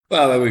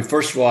Well,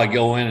 first of all, I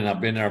go in and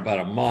I've been there about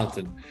a month,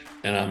 and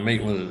I'm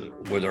meeting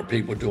with our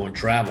people doing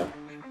travel,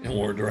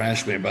 and they're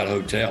asking me about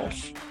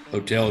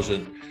hotels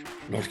in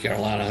North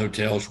Carolina,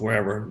 hotels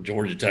wherever,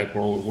 Georgia Tech,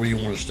 where you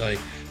want to stay.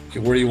 Okay,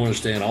 where do you want to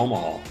stay in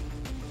Omaha?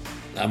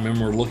 I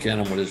remember looking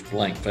at them with this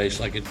blank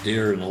face, like a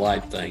deer in the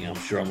light thing. I'm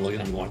sure I'm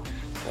looking at them going,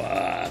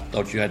 well, I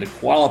thought you had to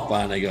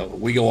qualify. And they go,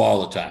 we go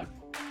all the time.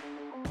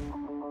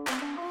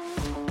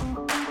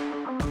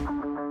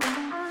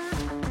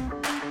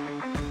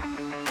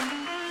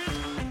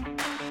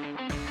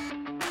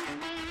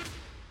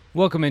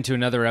 Welcome into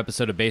another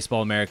episode of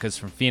Baseball Americas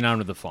from Phenom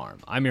to the Farm.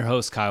 I'm your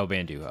host, Kyle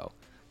Banduho.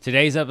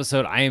 Today's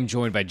episode, I am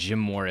joined by Jim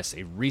Morris,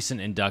 a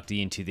recent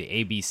inductee into the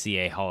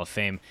ABCA Hall of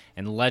Fame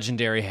and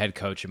legendary head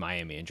coach at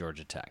Miami and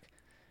Georgia Tech.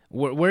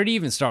 Where do you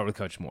even start with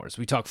Coach Morris?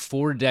 We talk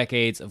 4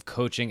 decades of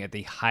coaching at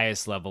the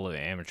highest level of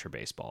amateur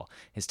baseball.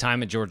 His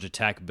time at Georgia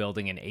Tech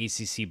building an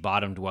ACC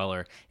bottom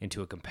dweller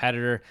into a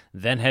competitor,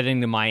 then heading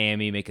to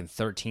Miami, making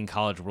 13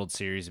 College World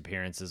Series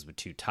appearances with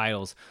 2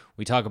 titles.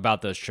 We talk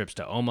about those trips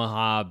to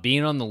Omaha,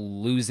 being on the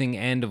losing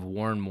end of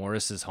Warren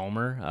Morris's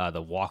homer,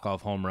 the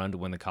walk-off home run to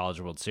win the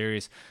College World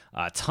Series.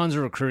 Tons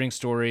of recruiting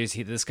stories.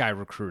 This guy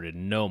recruited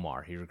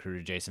Nomar. He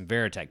recruited Jason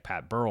Varitek,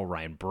 Pat Burrell,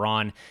 Ryan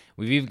Braun.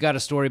 We've even got a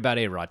story about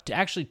A-Rod.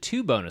 Actually,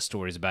 2 bonus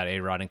stories about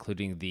A-Rod,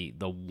 including the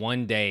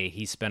one day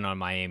he spent on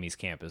Miami's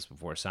campus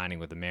before signing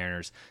with the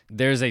Mariners.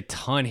 There's a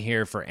ton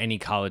here for any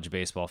college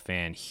baseball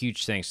fan.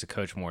 Huge thanks to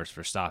Coach Morris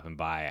for stopping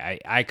by.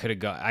 I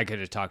could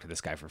have talked to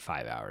this guy for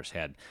 5 hours.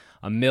 Had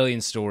a million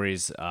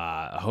stories.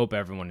 I hope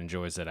everyone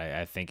enjoys it.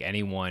 I think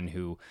anyone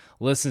who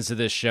listens to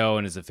this show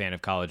and is a fan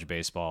of college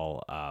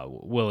baseball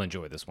will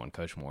enjoy this one.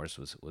 Coach Morris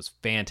was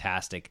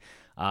fantastic.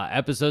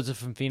 Episodes of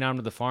From Phenom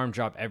to the Farm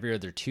drop every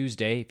other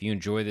Tuesday. If you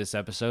enjoy this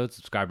episode,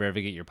 subscribe wherever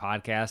you get your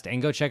podcast,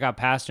 and go check out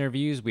past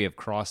interviews. We have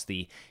crossed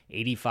the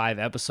 85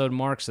 episode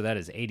mark, so that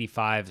is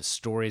 85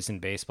 stories in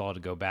baseball to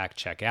go back,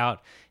 check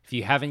out. If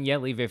you haven't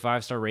yet, leave a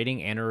 5-star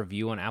rating and a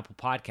review on Apple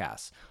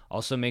Podcasts.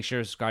 Also, make sure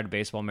to subscribe to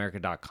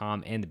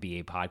BaseballAmerica.com and the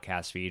BA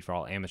podcast feed for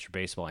all amateur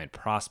baseball and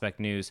prospect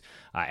news.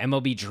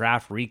 MLB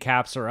draft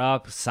recaps are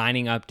up,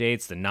 signing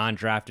updates, the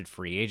non-drafted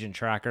free agent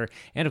tracker,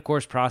 and of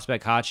course,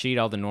 prospect hot sheet.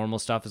 All the normal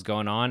stuff is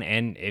going on.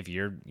 And if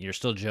you're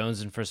still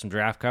jonesing for some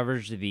draft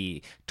coverage,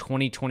 the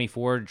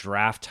 2024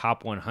 draft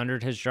top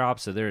 100 has dropped,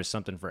 so there is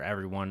something for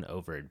everyone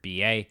over at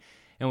BA.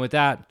 And with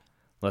that,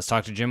 let's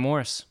talk to Jim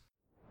Morris.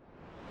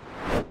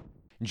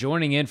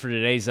 Joining in for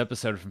today's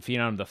episode from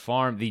Phenom to the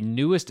Farm, the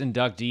newest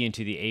inductee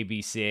into the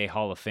ABCA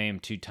Hall of Fame,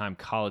 2-time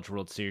College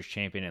World Series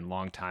champion and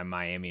longtime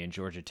Miami and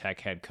Georgia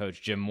Tech head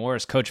coach Jim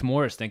Morris. Coach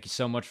Morris, thank you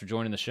so much for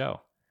joining the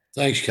show.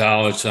 Thanks,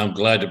 Kyle. I'm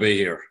glad to be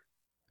here.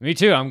 Me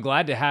too. I'm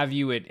glad to have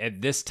you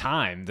at this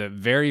time. The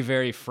very,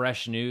 very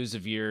fresh news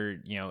of your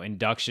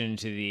induction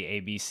to the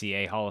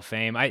ABCA Hall of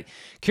Fame.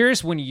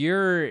 Curious, when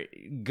you're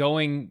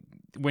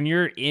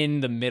in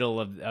the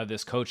middle of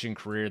this coaching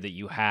career that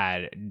you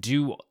had,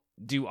 do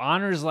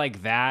honors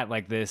like that,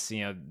 like this,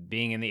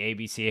 being in the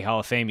ABCA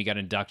Hall of Fame, you got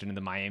inducted into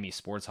the Miami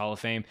Sports Hall of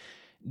Fame.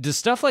 Does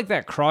stuff like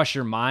that cross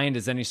your mind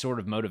as any sort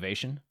of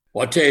motivation?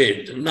 Well, I tell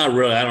you, not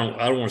really. I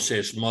don't want to say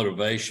it's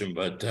motivation,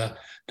 but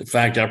the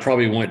fact I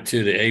probably went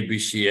to the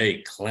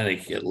ABCA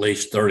clinic at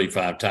least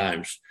 35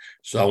 times.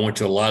 So I went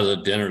to a lot of the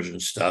dinners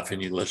and stuff,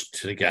 and you listen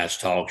to the guys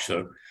talk.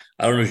 So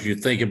I don't know if you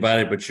think about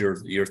it, but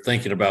you're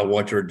thinking about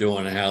what they're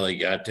doing and how they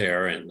got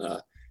there. And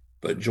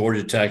but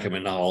Georgia Tech, I'm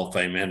in the Hall of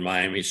Fame and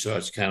Miami, so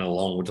it's kind of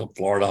along with the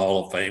Florida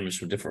Hall of Fame and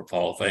some different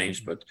Hall of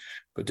Fames. But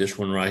this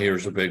one right here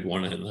is a big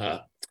one, and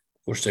of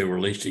course they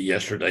released it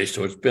yesterday.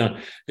 So it's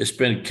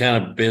been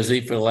kind of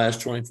busy for the last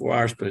 24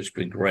 hours, but it's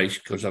been great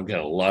because I've got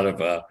a lot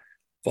of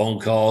phone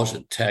calls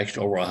and text,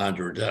 over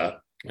 100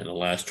 in the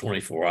last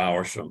 24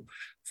 hours from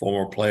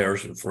former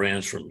players and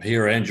friends from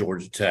here and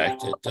Georgia Tech.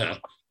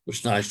 It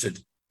was nice to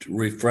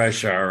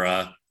refresh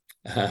our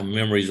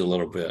memories a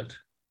little bit.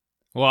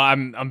 Well,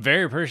 I'm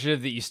very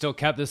appreciative that you still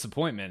kept this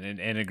appointment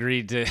and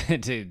agreed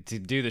to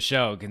do the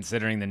show,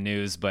 considering the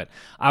news. But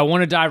I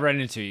want to dive right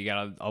into it. You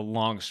got a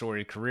long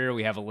storied career.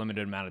 We have a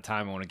limited amount of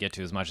time. I want to get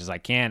to as much as I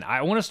can.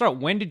 I want to start.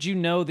 When did you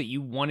know that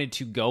you wanted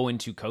to go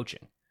into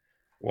coaching?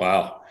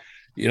 Wow.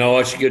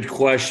 That's a good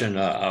question.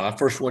 I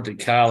first went to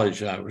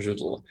college. I was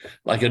just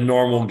like a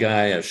normal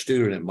guy, a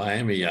student at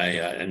Miami.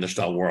 And that's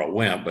not where I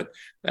went, but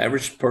the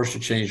average person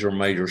changed their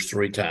majors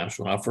 3 times.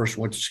 When I first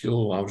went to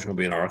school, I was going to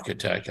be an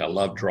architect. I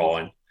love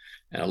drawing,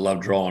 and I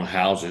love drawing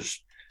houses.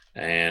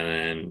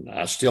 And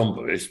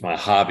it's my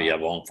hobby.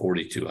 I've owned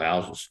 42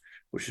 houses,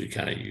 which is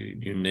kind of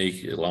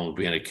unique along with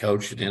being a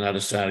coach. And then I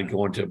decided to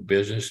go into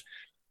business.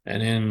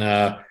 And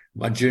then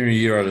my junior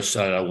year, I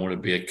decided I wanted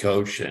to be a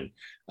coach, and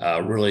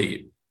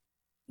really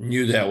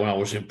knew that when I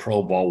was in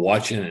pro ball,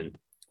 watching and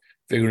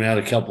figuring out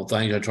a couple of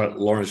things. I tried to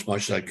learn as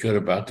much as I could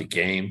about the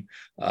game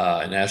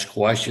and ask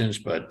questions.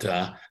 But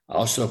I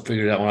also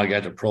figured out when I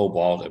got to pro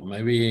ball that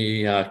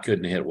maybe I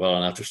couldn't hit well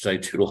enough to stay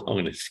too long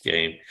in this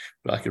game,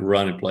 but I could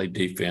run and play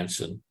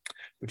defense.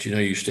 But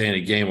you stay in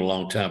a game a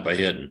long time by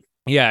hitting.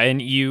 Yeah,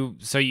 and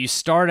so you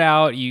start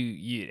out,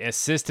 you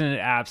assistant at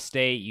App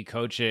State, you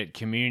coach at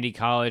community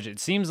college. It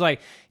seems like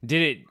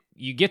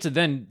you get to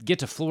then get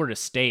to Florida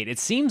State. It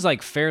seems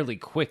like fairly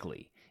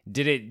quickly.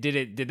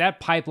 Did that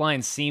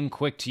pipeline seem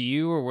quick to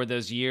you, or were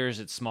those years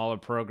at smaller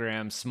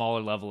programs,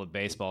 smaller level of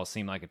baseball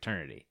seem like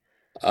eternity?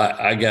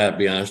 I gotta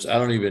be honest. I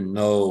don't even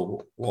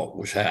know what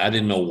was. I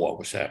didn't know what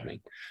was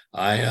happening.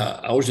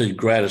 I was a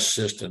grad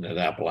assistant at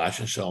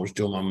Appalachian, so I was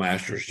doing my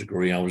master's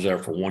degree. I was there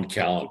for one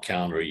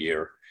calendar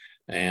year,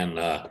 and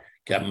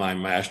got my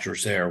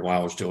master's there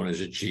while I was doing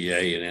as a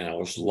GA. And then I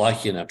was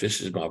lucky enough.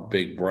 This is my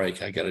big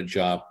break. I got a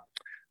job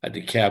at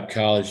DeKalb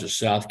College, the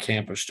South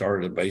Campus.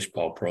 Started a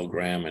baseball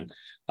program, and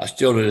I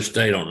still to this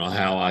day don't know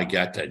how I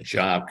got that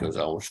job because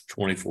I was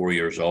 24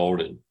 years old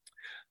and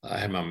I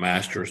had my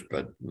master's,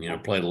 but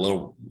played a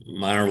little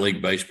minor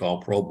league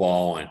baseball, pro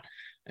ball,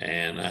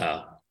 and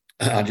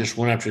I just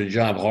went after the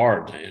job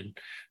hard,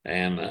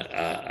 and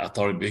I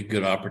thought it'd be a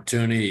good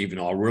opportunity, even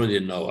though I really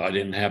didn't know. I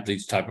didn't have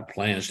these type of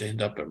plans to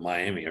end up at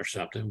Miami or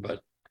something,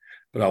 but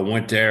I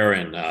went there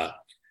and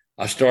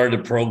I started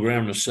the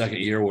program the second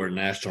year. We're a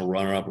national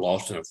runner-up,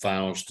 lost in the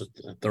finals to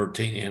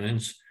 13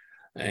 innings,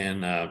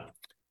 and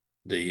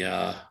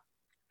the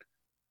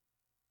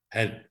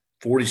had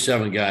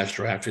 47 guys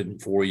drafted in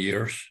 4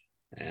 years.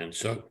 And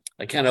so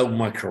I kind of opened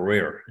my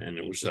career, and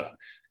it was a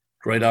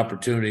great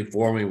opportunity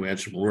for me. We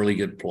had some really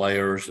good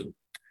players, and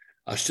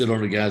I stood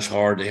on the guys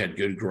hard. They had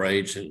good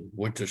grades and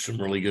went to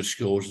some really good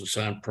schools and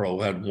signed pro.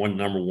 Had one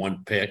number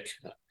one pick.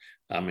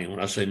 I mean, when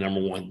I say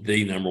number one,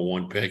 the number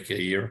one pick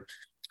a year,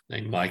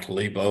 named Mike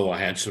Lebo. I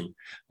had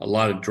a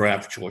lot of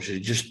draft choices.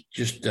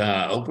 Just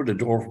opened the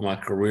door for my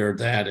career.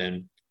 That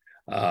and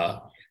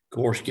of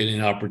course, getting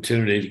an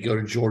opportunity to go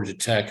to Georgia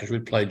Tech because we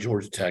played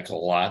Georgia Tech a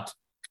lot.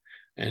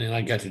 And then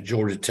I got to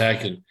Georgia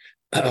Tech, and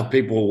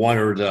people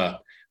wondered.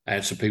 I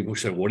had some people who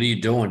said, "What are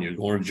you doing? You're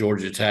going to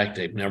Georgia Tech.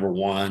 They've never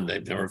won.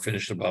 They've never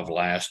finished above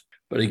last."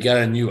 But he got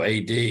a new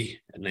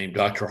AD named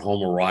Dr.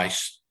 Homer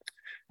Rice.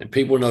 And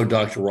people know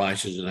Dr.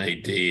 Rice as an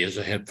AD, as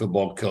a head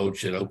football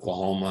coach at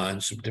Oklahoma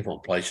and some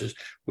different places,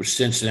 with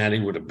Cincinnati,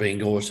 with the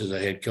Bengals as a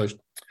head coach.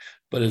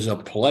 But as a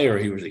player,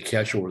 he was a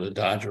catcher with the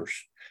Dodgers.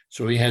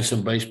 So he had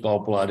some baseball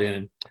blood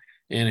in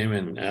him,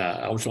 and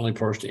I was the only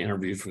person to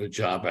interview for the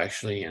job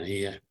actually, and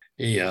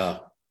he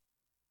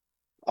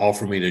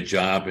offered me the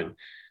job, and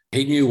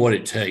he knew what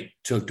it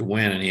took to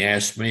win, and he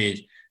asked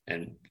me,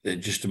 and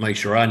just to make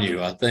sure I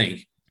knew, I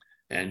think,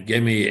 and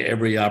gave me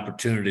every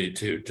opportunity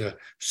to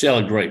sell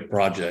a great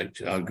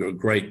project, a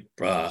great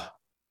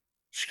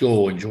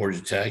school in Georgia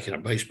Tech and a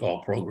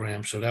baseball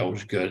program. So that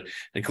was good.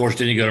 And of course,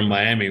 then you go to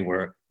Miami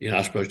where you're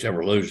not supposed to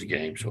ever lose a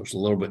game. So it's a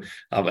little bit,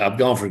 I've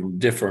gone from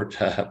different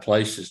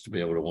places to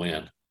be able to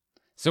win.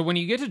 So when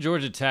you get to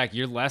Georgia Tech,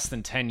 you're less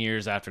than 10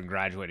 years after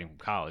graduating from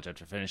college,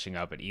 after finishing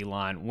up at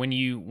Elon. When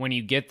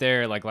you get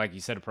there, like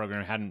you said, a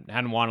program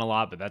hadn't won a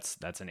lot, but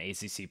that's an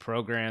ACC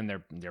program.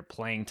 They're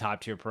playing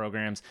top tier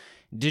programs.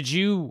 Did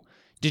you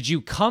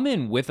come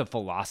in with a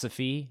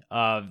philosophy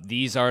of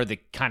these are the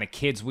kind of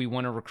kids we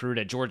want to recruit?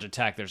 At Georgia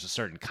Tech, there's a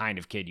certain kind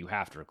of kid you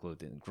have to recruit.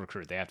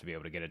 They have to be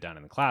able to get it done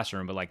in the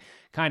classroom, but like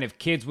kind of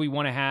kids we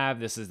want to have,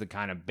 this is the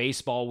kind of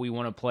baseball we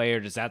want to play, or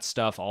does that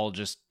stuff all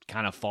just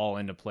kind of fall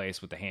into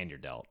place with the hand you're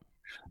dealt?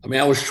 I mean,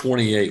 I was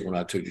 28 when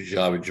I took the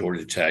job at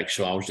Georgia Tech,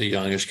 so I was the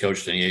youngest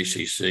coach in the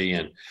ACC,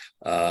 and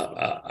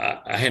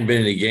I hadn't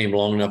been in the game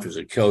long enough as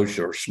a coach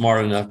or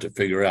smart enough to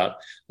figure out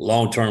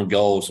long-term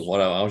goals and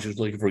what I was just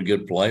looking for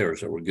good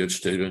players that were good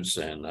students,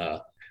 and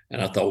I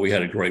thought we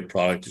had a great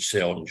product to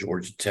sell in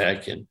Georgia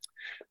Tech, and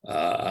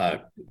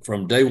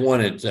from day one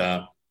at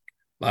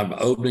my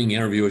opening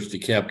interview at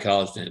DeKalb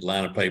College in the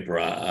Atlanta paper,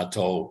 I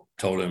told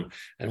him,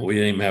 and we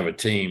didn't even have a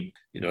team,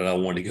 that I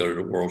wanted to go to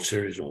the World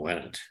Series and win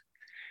it.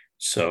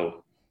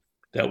 So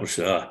that was,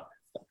 I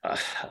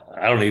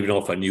don't even know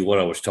if I knew what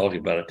I was talking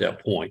about at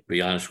that point, to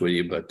be honest with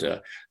you, but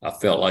I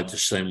felt like the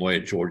same way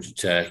at Georgia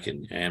Tech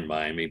and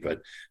Miami.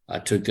 But I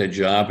took that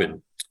job,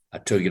 and I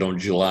took it on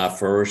July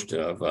 1st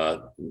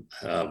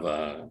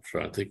of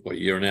trying to think what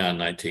year now,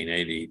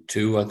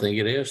 1982, I think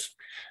it is.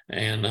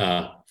 And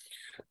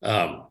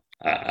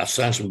I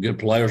signed some good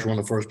players. One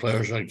of the first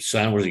players I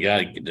signed was a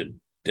guy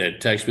that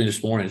texted me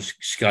this morning,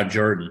 Scott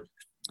Jordan,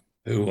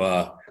 who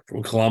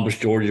from Columbus,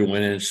 Georgia,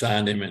 went in and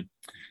signed him,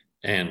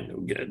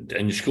 and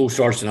the school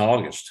starts in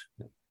August.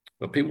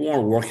 But people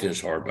weren't working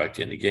as hard back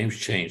then. The game's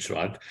changed, so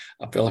I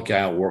felt like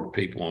I outworked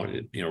people on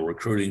it,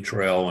 recruiting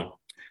trail and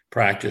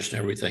practice and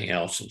everything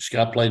else. And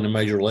Scott played in the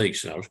major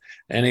leagues,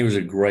 and he was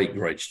a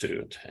great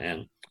student.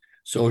 And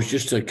so it was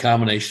just a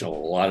combination of a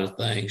lot of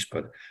things.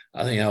 But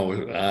I think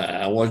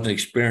I wasn't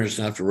experienced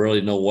enough to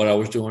really know what I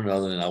was doing,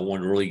 other than I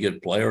wanted really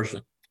good players,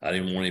 and I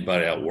didn't want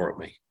anybody to outwork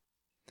me.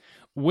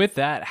 With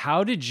that,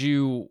 how do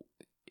you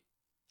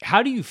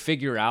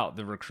figure out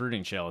the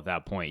recruiting trail at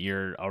that point?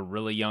 You're a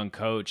really young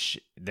coach.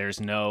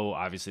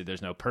 Obviously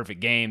there's no perfect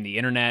game. The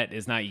internet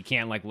is not, you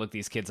can't like look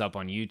these kids up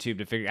on YouTube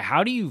to figure.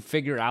 How do you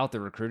figure out the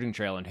recruiting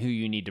trail and who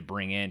you need to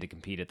bring in to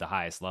compete at the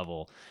highest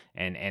level?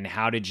 And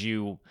how did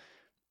you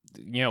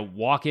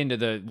walk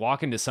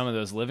into some of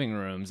those living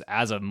rooms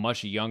as a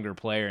much younger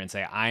player and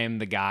say, I am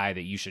the guy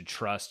that you should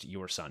trust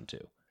your son to?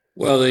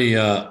 Well,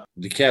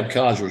 the Cab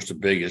College was the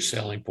biggest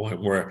selling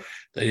point where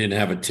they didn't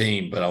have a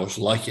team, but I was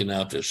lucky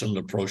enough that some of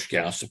the pro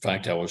scouts, in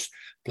fact, I was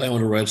playing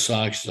with the Red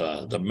Sox,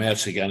 the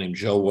Mets, a guy named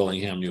Joe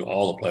Willingham knew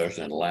all the players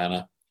in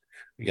Atlanta.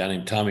 A guy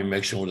named Tommy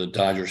Mixon with the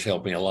Dodgers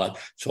helped me a lot.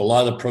 So a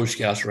lot of the pro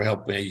scouts were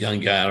helping me, a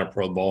young guy out of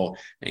pro ball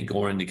and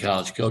going into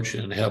college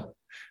coaching and help,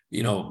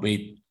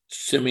 me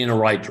send me in the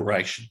right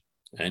direction.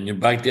 And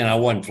back then I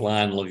wasn't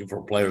flying looking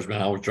for players,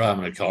 man. I was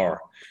driving a car.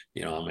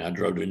 I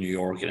drove to New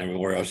York and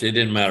everywhere else. It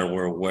didn't matter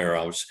where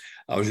I was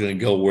going to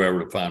go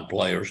wherever to find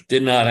players.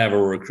 Did not have a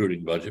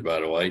recruiting budget, by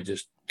the way.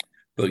 Just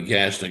put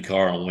gas in the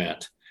car and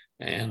went.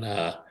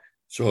 And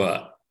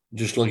so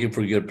just looking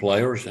for good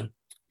players. And,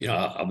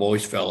 I've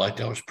always felt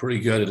like I was pretty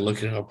good at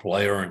looking at a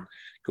player and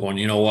going,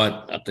 you know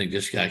what? I think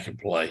this guy can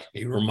play.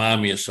 He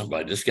reminds me of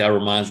somebody. This guy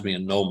reminds me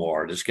of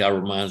Nomar. This guy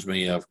reminds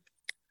me of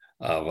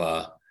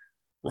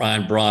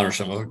Ryan Braun or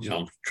something.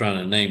 I'm trying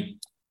to name.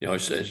 I'm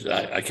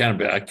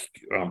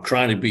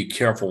trying to be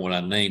careful when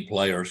I name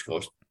players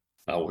because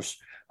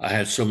I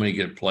had so many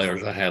good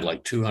players. I had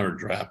like 200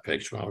 draft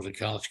picks when I was a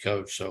college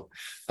coach. So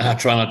I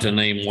try not to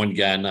name one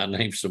guy and not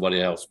name somebody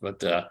else.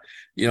 But,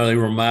 they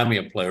remind me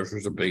of players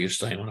was the biggest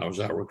thing when I was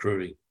out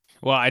recruiting.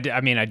 Well, I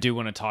do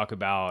want to talk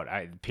about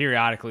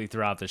periodically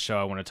throughout the show.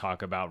 I want to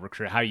talk about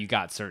how you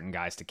got certain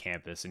guys to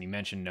campus. And you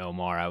mentioned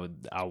Nomar.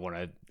 I want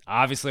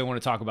to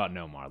talk about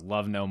Nomar.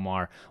 Love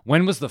Nomar.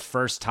 When was the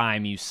first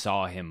time you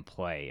saw him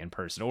play in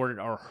person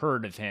or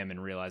heard of him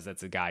and realized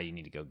that's a guy you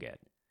need to go get?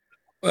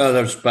 Well,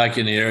 that was back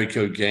in the area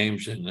code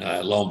games in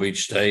Long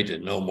Beach State,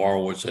 and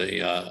Nomar was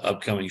a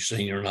upcoming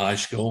senior in high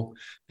school.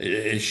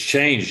 It's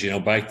changed,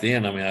 back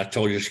then. I mean, I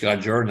told you Scott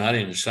Jordan, I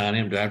didn't sign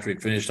him after he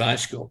finished high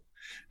school.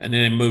 And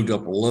then it moved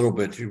up a little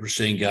bit. You were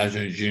seeing guys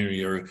in his junior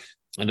year.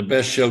 And the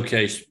best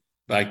showcase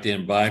back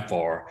then by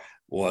far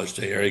was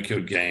the area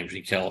code games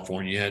in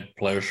California. You had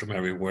players from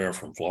everywhere,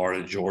 from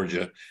Florida,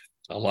 Georgia,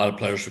 a lot of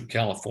players from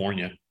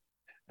California.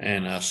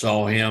 And I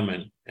saw him,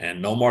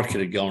 and Nomar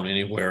could have gone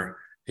anywhere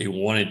he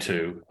wanted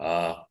to.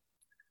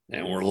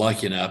 And we're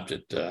lucky enough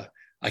that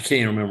I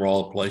can't remember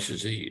all the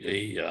places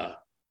he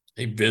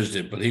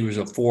visited, but he was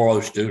a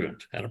 4.0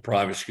 student at a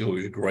private school. He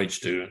was a great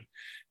student.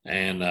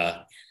 And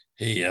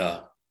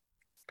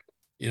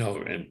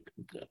and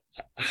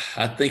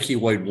I think he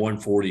weighed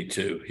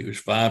 142. He was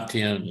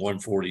 5'10",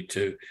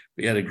 142.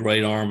 He had a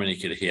great arm and he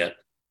could hit.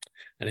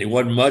 And he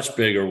wasn't much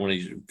bigger when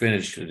he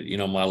finished.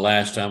 My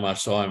last time I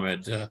saw him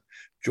at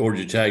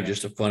Georgia Tech,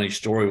 just a funny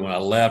story. When I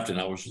left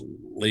and I was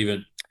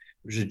leaving,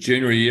 it was a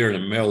junior year in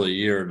the middle of the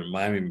year. And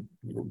Miami,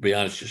 to be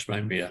honest, just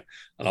made me an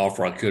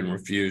offer I couldn't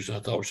refuse. I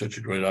thought it was such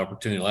a great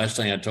opportunity. Last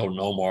thing I told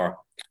Nomar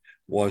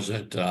was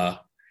that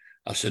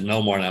I said,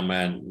 Nomar, now,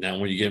 man, now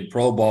when you get in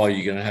pro ball,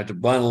 you're going to have to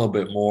bunt a little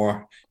bit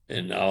more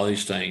and all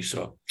these things.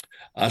 So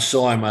I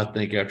saw him, I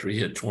think, after he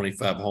hit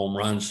 25 home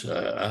runs,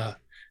 and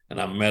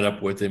I met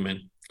up with him.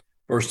 And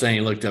first thing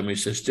he looked at me, he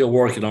said, still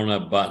working on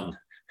that button.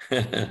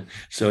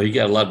 So he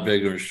got a lot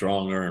bigger and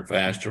stronger and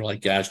faster,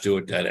 like guys do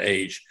at that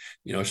age.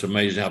 It's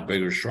amazing how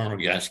bigger and stronger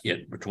guys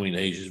get between the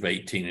ages of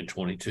 18 and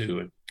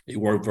 22. And he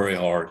worked very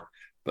hard.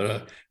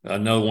 But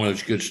another one of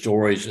those good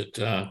stories that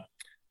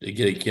to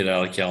get a kid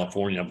out of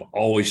California. I've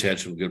always had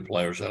some good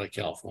players out of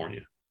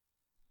California.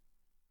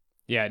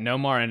 Yeah,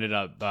 Nomar ended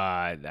up.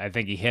 I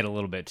think he hit a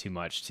little bit too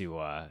much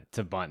to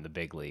bunt in the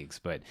big leagues.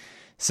 But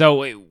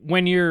so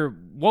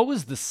what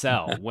was the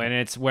sell when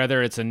it's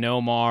whether it's a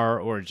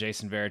Nomar or a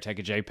Jason Varitek,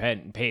 a Jay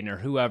Payton or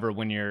whoever?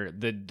 When you're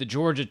the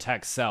Georgia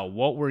Tech sell,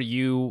 what were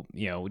you?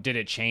 Did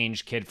it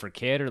change kid for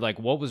kid, or like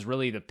what was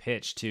really the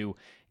pitch to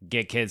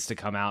get kids to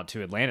come out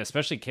to Atlanta,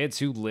 especially kids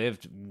who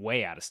lived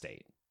way out of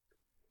state?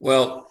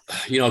 Well,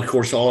 of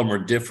course, all of them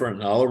are different,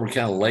 and all of them were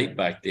kind of late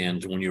back then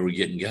when you were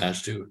getting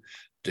guys to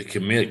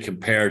commit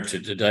compared to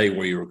today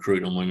where you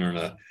recruit them when they're in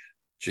I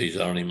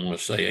don't even want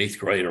to say 8th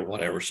grade or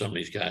whatever. Some of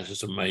these guys,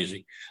 it's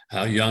amazing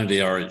how young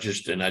they are. And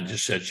that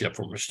just sets you up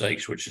for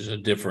mistakes, which is a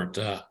different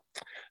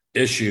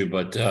issue.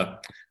 But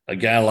a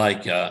guy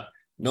like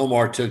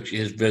Nomar took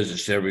his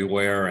visits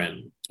everywhere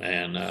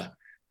and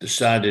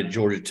decided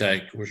Georgia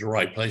Tech was the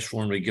right place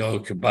for him to go,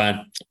 combined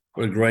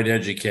with a great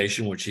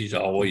education, which he's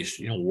always,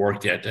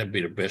 worked at to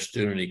be the best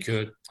student he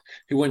could.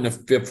 He went in the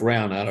 5th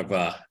round out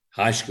of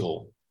high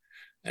school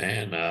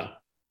and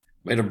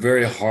made a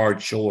very hard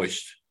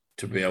choice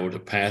to be able to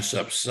pass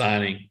up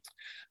signing.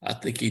 I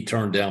think he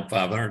turned down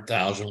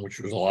 $500,000, which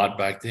was a lot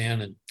back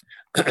then.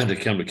 And to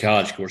come to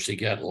college, of course, he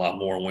got a lot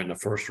more and went in the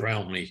 1st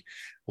round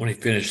when he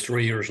finished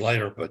 3 years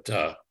later. But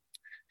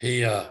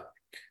and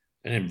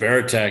then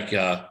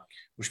Varitek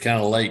was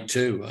kind of late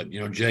too.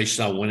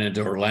 Jason went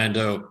into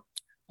Orlando.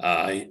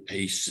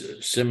 He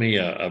sent me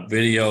a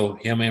video,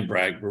 him and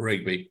Bragg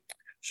Rigby.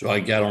 So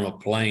I got on a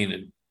plane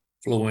and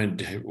flew in.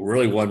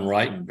 Really wasn't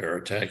right in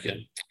Varitek,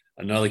 and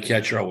another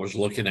catcher I was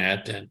looking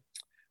at,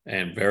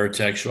 and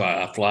Varitek. So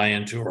I fly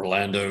into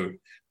Orlando,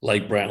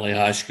 Lake Brantley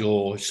High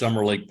School,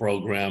 summer league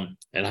program.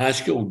 In high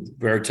school,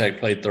 Varitek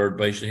played third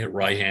base and hit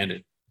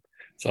right-handed.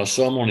 So I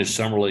saw him on his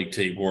summer league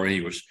team where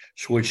he was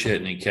switch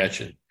hitting and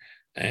catching.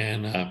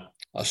 And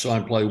I saw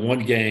him play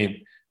one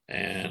game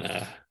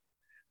and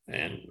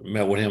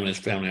met with him and his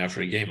family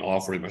after the game,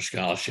 offered him a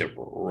scholarship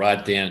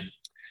right then.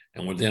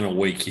 And within a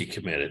week, he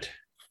committed.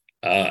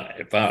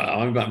 If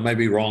I may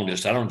be wrong, I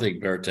don't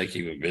think Veritek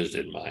even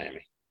visited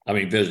Miami. I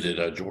mean,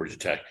 visited Georgia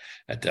Tech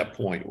at that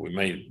point. We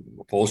made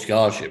a full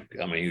scholarship.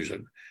 I mean,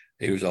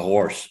 he was a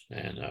horse,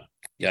 and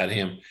got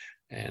him.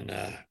 And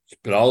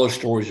but all those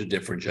stories are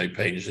different. Jay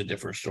Payton's a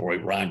different story.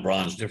 Ryan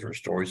Braun's different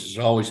stories. There's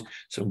always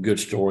some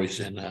good stories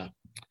in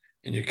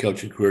your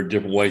coaching career,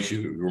 different ways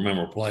you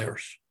remember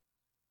players.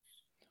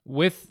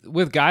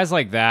 With guys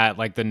like that,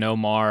 like the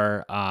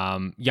Nomar,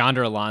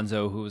 Yonder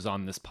Alonso, who was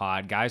on this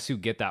pod, guys who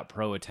get that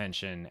pro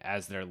attention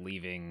as they're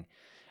leaving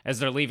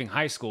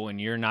high school, and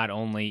you're not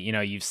only,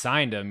 you've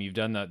signed them, you've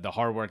done the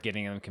hard work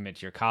getting them commit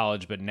to your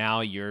college, but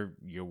now you're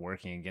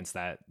working against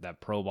that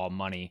pro ball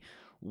money.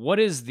 What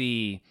is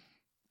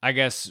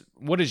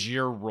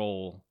your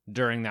role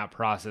during that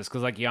process?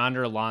 Because like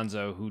Yonder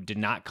Alonso, who did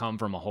not come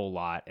from a whole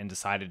lot and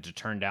decided to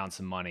turn down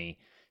some money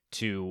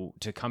to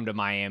come to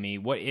Miami.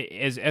 What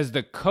as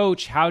the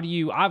coach, how do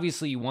you,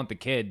 obviously you want the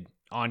kid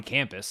on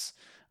campus.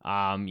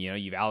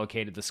 You've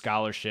allocated the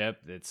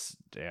scholarship. It's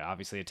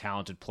obviously a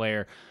talented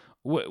player.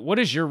 What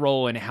is your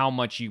role in how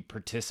much you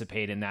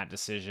participate in that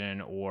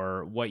decision,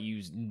 or what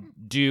you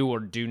do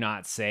or do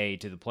not say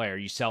to the player? Are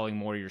you selling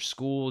more your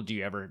school? Do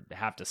you ever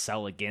have to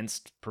sell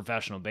against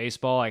professional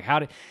baseball? Like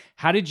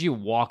how did you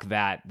walk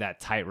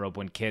that tightrope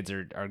when kids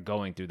are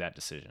going through that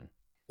decision?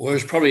 Well,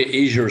 it's probably an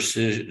easier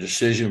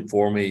decision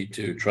for me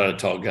to try to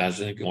talk guys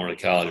into going to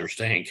college or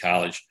staying in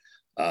college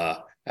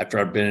after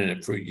I've been in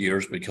it for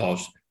years,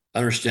 because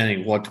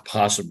understanding what the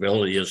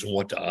possibility is and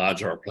what the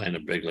odds are of playing the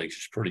big leagues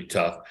is pretty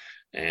tough.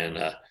 And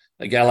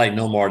a guy like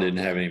Nomar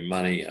didn't have any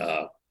money.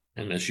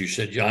 And as you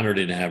said, Yonder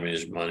didn't have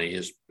any money.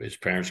 His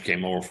parents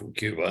came over from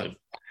Cuba.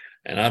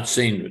 And I'd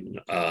seen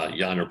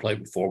Yonder play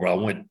before, but I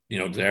went,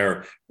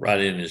 there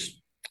right in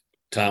his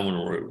time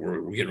when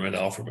we're getting ready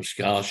to offer him a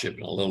scholarship,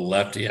 and a little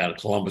lefty out of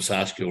Columbus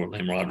High School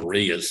named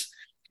Rodriguez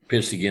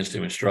pitched against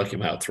him and struck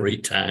him out 3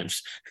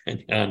 times.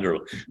 And Yonder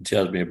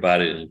tells me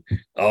about it, and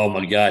oh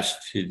my gosh,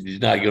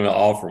 he's not going to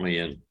offer me.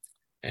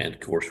 And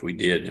of course we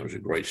did. And it was a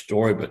great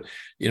story. But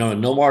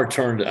Nomar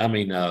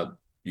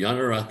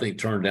Yonder I think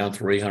turned down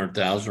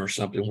 $300,000 or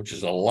something, which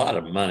is a lot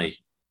of money,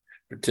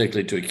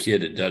 particularly to a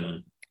kid that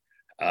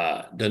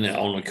doesn't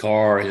own a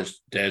car. His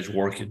dad's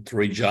working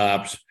 3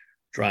 jobs,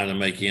 trying to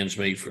make ends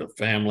meet for the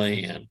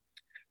family.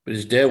 But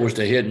his dad was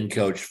the hitting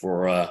coach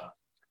for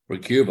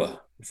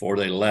Cuba before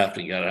they left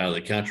and got out of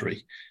the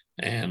country.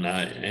 And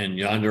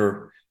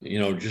Yonder,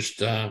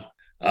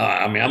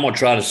 I'm going to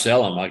try to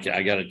sell him. I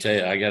got to tell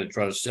you, I got to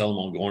try to sell him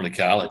on going to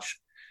college.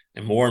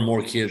 And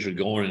more kids are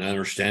going and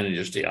understanding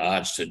just the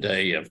odds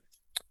today of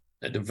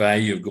the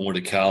value of going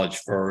to college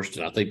first.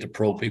 And I think the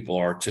pro people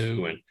are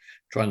too, and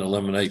trying to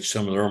eliminate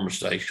some of their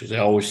mistakes, because they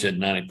always said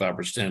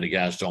 95% of the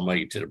guys don't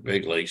make it to the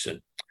big leagues. And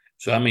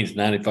so that means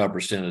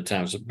 95% of the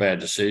time it's a bad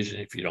decision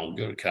if you don't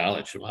go to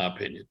college, in my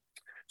opinion.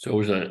 So it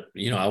was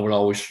I would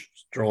always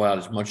throw out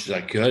as much as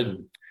I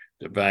could.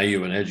 The value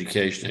of an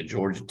education at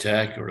Georgia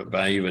Tech, or the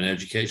value of an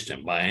education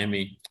at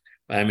Miami.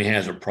 Miami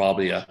has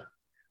probably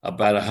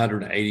about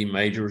 180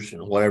 majors,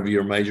 and whatever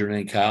you're majoring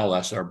in, Kyle,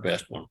 that's our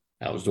best one.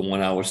 That was the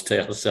one I was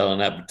selling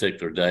that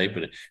particular day,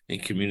 but in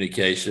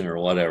communication or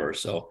whatever.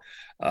 So,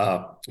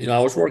 I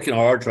was working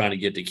hard trying to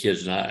get the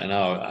kids, and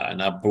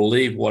I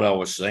believe what I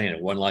was saying.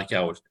 It wasn't like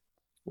I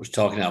was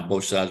talking out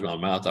both sides of my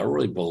mouth. I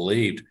really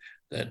believed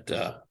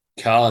that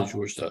college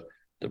was the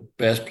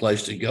best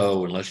place to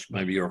go, unless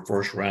maybe you're a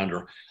first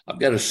rounder. I've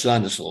got a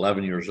son that's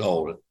 11 years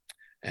old,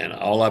 and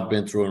all I've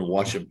been through and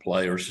watching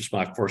players, it's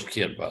my first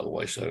kid, by the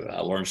way, so I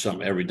learn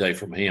something every day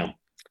from him.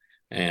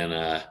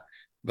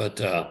 But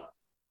the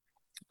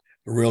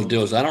real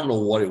deal is I don't know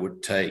what it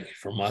would take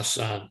for my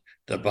son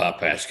to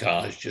bypass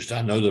college. Just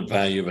I know the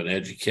value of an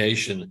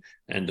education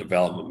and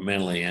development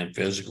mentally and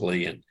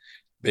physically, and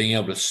being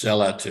able to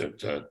sell out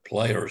to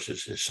players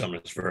is something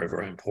that's very,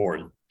 very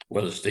important,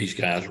 whether it's these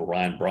guys or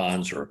Ryan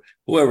Braun's or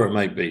whoever it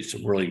may be,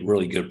 some really,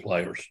 really good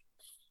players.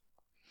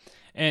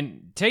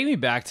 And take me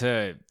back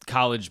to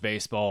college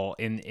baseball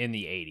in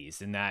the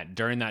 80s, and that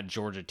during that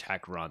Georgia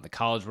Tech run, the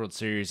College World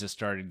Series has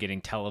started getting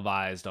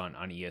televised on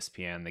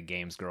ESPN, the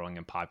game's growing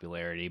in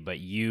popularity, but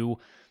you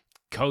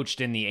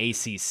coached in the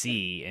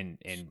ACC and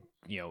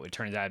it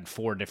turns out in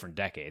 4 different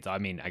decades. I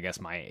mean, I guess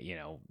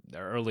the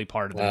early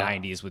part of the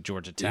 90s with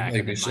Georgia Tech,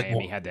 and then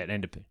Miami had that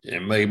independent.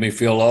 It made me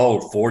feel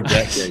old. 4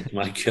 decades,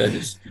 my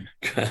goodness.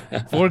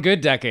 4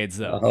 good decades,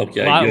 though.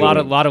 Okay,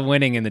 a lot of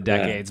winning in the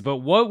decades. Yeah. But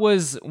what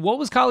was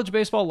college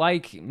baseball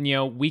like?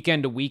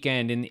 Weekend to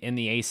weekend in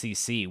the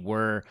ACC,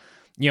 where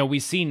we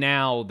see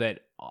now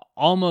that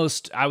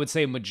almost, I would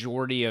say, a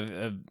majority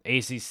of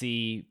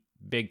ACC,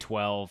 Big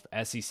 12,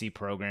 SEC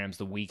programs,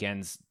 the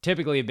weekends,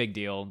 typically a big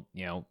deal,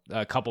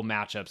 a couple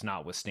matchups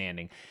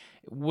notwithstanding.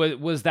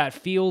 Was that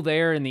feel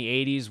there in the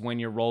 80s when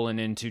you're rolling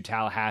into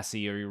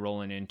Tallahassee or you're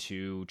rolling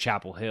into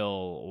Chapel Hill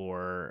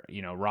or,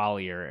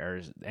 Raleigh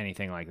or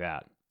anything like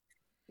that?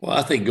 Well,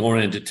 I think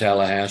going into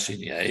Tallahassee in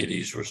the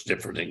 80s was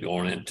different than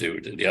going into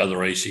the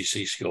other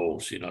ACC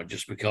schools,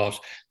 just because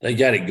they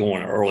got it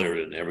going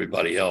earlier than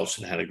everybody else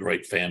and had a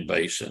great fan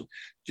base. And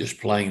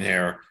just playing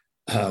there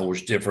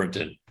was different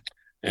than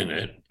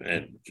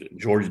and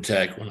Georgia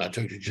Tech when I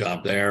took the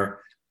job there.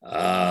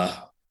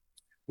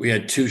 We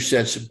had two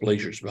sets of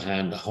bleachers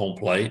behind the home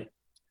plate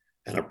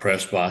and a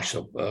press box,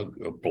 a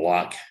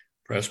block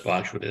press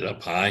box with it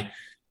up high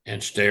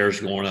and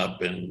stairs going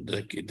up. And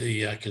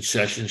the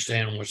concession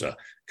stand was a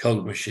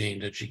Coke machine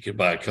that you could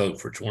buy a Coke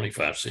for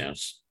 25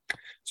 cents.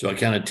 So it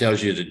kind of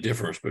tells you the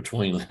difference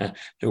between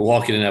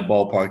walking in that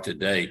ballpark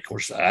today. Of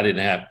course, I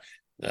didn't have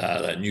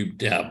that new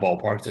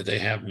ballpark that they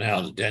have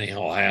now that Danny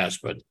Hall has,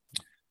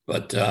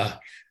 but the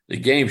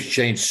game's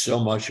changed so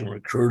much in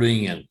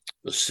recruiting and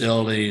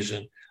facilities.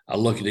 And I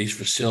look at these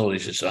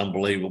facilities, it's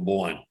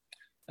unbelievable. And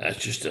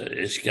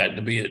it's gotten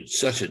to be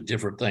such a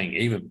different thing.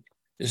 Even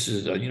this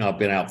is, I've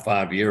been out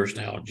 5 years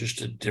now,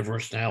 just a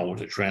difference now with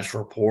the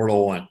transfer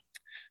portal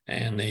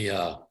and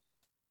the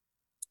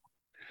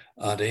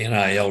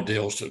NIL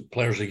deals that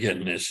players are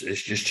getting. It's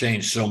just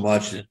changed so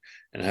much and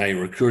how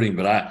you're recruiting.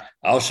 But I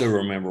also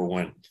remember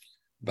when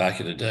back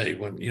in the day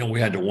when, we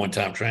had the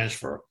one-time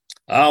transfer.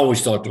 I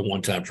always thought the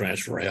one-time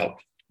transfer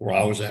helped where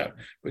I was at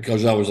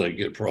because I was at a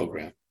good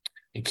program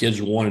and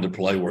kids wanted to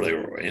play where they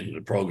were in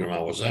the program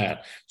I was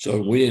at.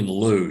 So we didn't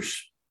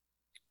lose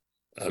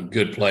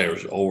good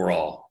players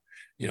overall.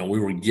 We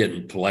were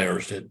getting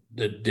players that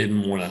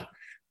didn't want to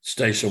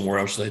stay somewhere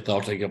else. They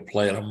thought they could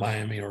play at a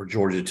Miami or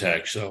Georgia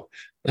Tech. So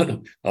I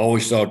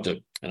always thought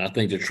and I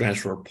think the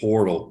transfer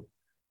portal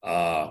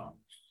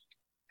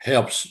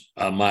helps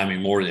Miami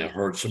more than it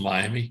hurts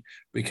Miami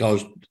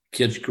because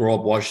kids grow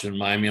up watching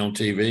Miami on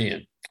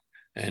TV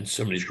and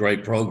some of these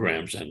great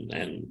programs and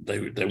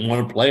they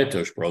want to play at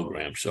those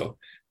programs. So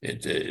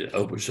it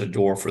opens a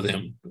door for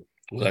them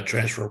with that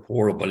transfer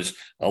portal, but it's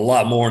a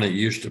lot more than it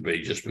used to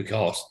be just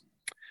because,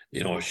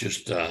 it's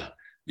just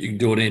you can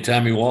do it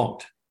anytime you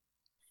want.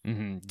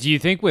 Mm-hmm. Do you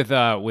think with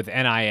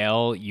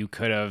NIL, you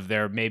could have,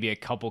 there may be a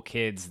couple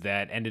kids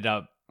that ended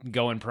up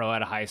going pro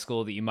out of high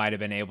school that you might have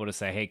been able to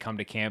say, hey, come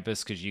to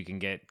campus because you can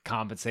get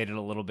compensated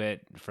a little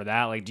bit for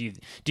that? Like, do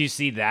you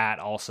see that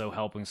also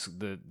helping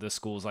the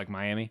schools like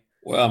Miami?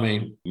 Well, I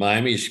mean,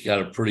 Miami's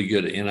got a pretty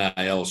good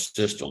NIL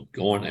system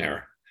going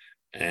there.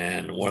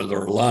 And one of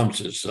their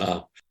alums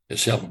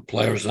is helping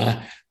players. And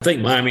I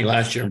think Miami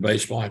last year in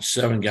baseball had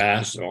 7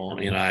 guys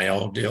on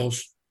NIL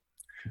deals.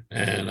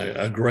 And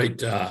a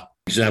great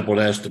example of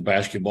that's the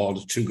basketball,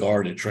 the 2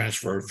 guard that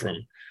transferred from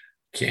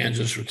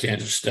Kansas or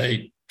Kansas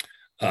State.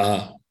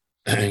 And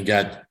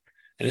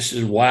this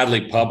is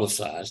widely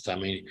publicized. I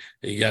mean,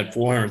 he got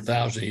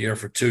 $400,000 a year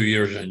for 2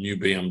 years in a new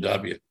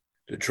BMW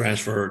to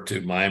transfer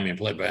to Miami and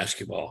play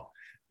basketball.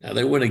 Now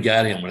they wouldn't have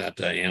got him without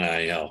the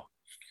NIL,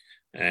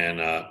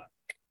 and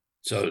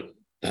so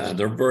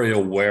they're very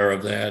aware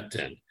of that.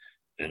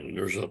 And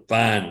there's a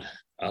fine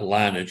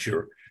line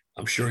that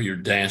I'm sure you're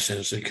dancing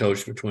as a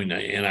coach between the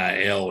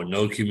NIL and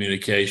no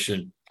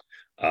communication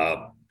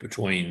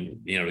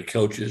between the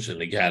coaches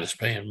and the guy that's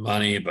paying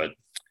money, but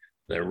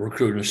they're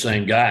recruiting the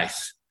same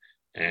guys.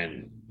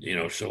 And,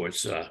 so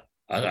it's,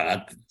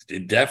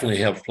 it definitely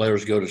helps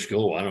players go to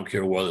school. I don't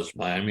care whether it's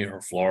Miami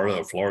or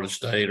Florida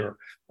State or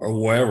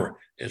wherever.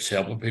 It's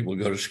helping people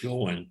go to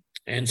school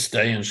and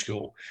stay in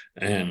school.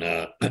 And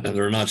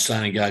they're not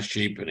signing guys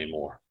cheap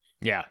anymore.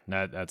 Yeah,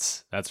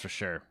 that's for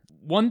sure.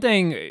 One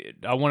thing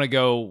I want to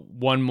go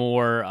one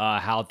more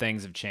how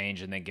things have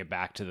changed and then get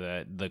back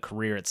to the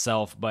career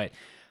itself. But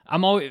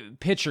I'm always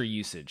pitcher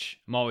usage.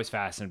 I'm always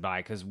fascinated by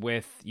because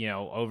with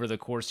over the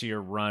course of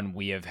your run,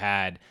 we have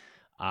had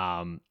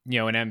an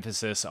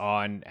emphasis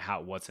on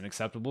what's an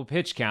acceptable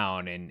pitch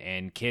count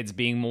and kids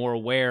being more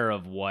aware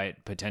of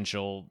what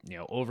potential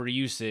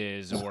overuse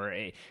is or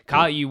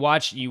you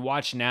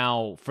watch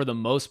now for the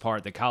most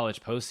part the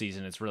college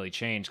postseason. It's really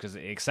changed because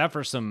except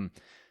for some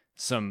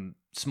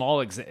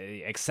small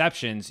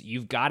exceptions,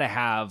 you've got to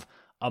have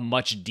a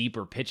much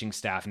deeper pitching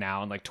staff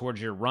now. And like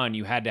towards your run,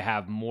 you had to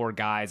have more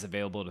guys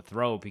available to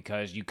throw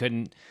because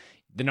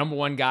the number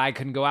one guy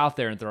couldn't go out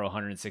there and throw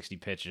 160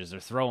 pitches or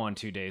throw on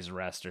 2 days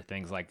rest or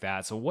things like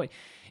that. So what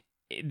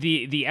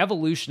the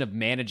evolution of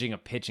managing a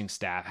pitching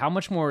staff, how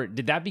much more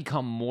did that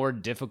become more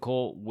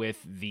difficult with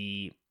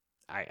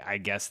I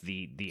guess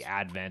the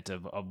advent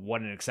of what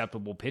an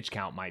acceptable pitch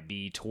count might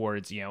be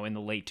towards, in the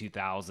late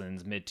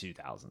 2000s, mid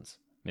 2000s,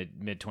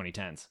 mid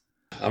 2010s?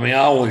 I mean, I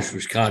always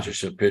was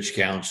conscious of pitch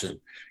counts and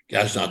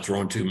guys not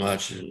throwing too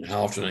much and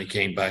how often they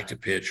came back to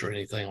pitch or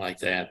anything like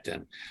that.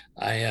 And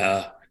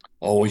I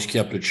always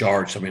kept the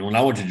charts. I mean, when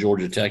I went to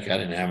Georgia Tech, I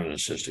didn't have an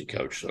assistant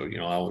coach. So,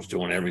 I was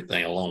doing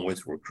everything along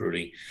with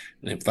recruiting.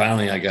 And then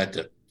finally I got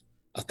to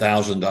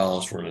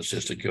 $1,000 for an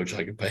assistant coach.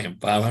 I could pay him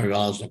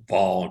 $500 in the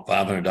fall and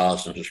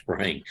 $500 in the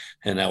spring.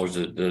 And that was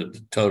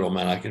the total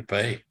amount I could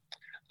pay.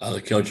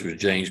 The coach was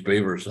James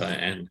Beavers.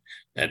 And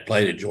that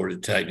played at Georgia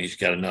Tech, and he's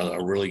got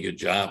a really good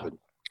job,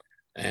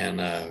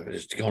 and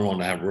is going on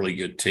to have really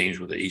good teams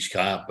with the East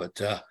Cobb.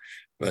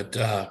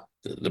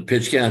 The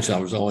pitch counts, I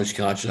was always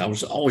conscious. I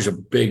was always a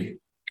big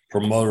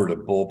promoter to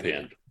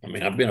bullpen. I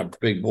mean, I've been a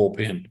big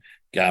bullpen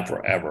guy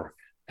forever,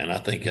 and I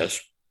think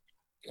that's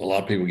a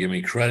lot of people give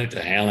me credit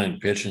to handling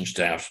pitching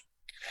staffs.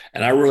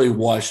 And I really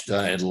watched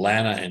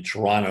Atlanta and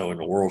Toronto in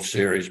the World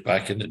Series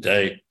back in the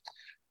day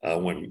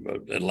when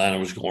Atlanta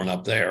was going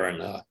up there,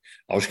 and I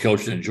was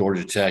coaching at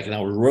Georgia Tech, and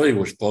I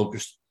was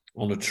focused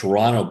on the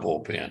Toronto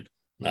bullpen,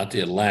 not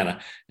the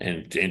Atlanta,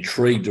 and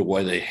intrigued the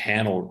way they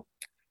handled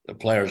the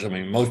players. I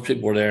mean, most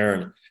people were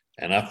there,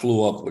 and I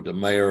flew up with the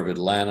mayor of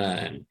Atlanta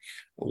and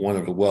one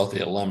of the wealthy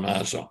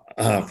alumni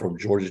from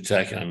Georgia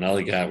Tech, and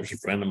another guy was a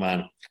friend of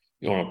mine,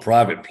 on a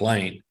private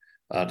plane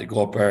to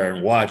go up there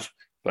and watch.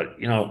 But,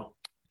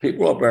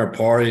 people up there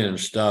partying and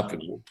stuff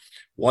and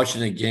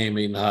watching the game,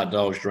 eating hot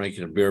dogs,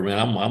 drinking a beer. Man,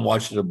 I'm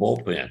watching the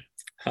bullpen.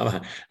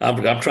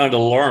 I'm trying to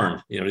learn.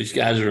 These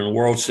guys are in the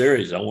World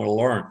Series. I want to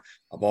learn.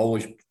 I've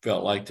always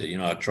felt like that.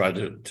 I tried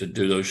to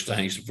do those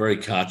things. Very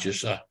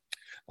conscious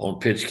on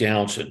pitch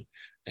counts and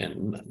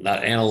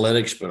not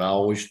analytics, but I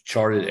always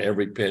charted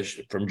every pitch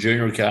from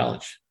junior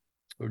college.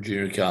 A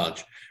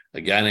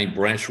guy named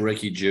Branch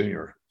Rickey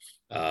Jr.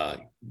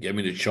 Gave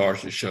me the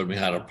charts that showed me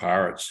how the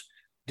Pirates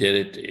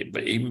did it.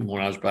 But even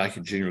when I was back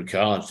in junior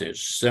college,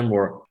 it's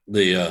similar.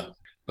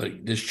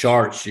 But these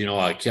charts,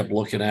 I kept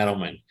looking at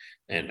them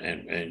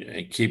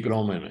and keeping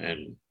them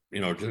and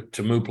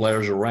to move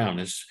players around.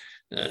 It's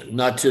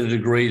not to the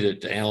degree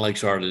that the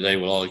analytics are today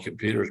with all the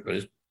computers, but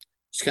it's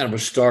kind of a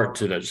start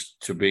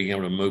to being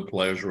able to move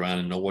players around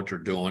and know what they're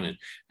doing.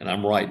 And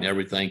I'm writing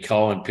everything,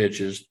 calling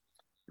pitches,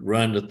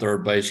 running to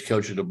third base,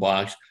 coaching the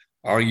box,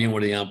 arguing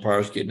with the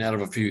umpires,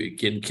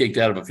 getting kicked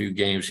out of a few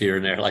games here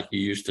and there like you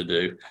used to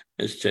do.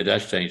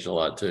 That's changed a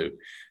lot too.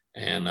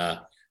 And it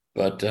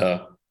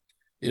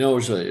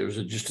was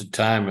just a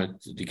time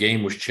that the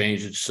game was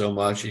changing so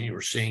much, and you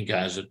were seeing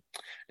guys and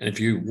if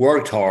you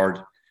worked hard,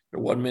 there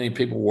wasn't many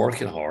people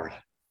working hard.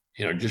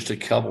 Just a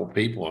couple of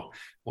people.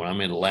 When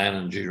I'm in Atlanta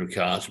and junior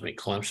college,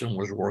 Clemson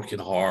was working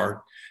hard.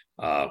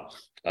 I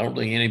don't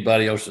think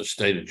anybody else in the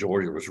state of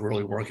Georgia was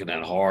really working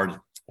that hard.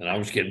 And I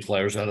was getting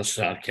players out of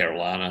South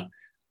Carolina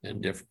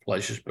and different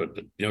places, but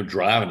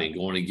driving and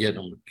going to get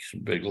them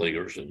some big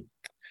leaguers, and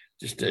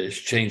just it's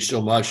changed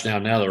so much now.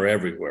 Now they're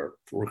everywhere.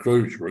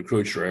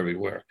 Recruits are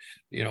everywhere.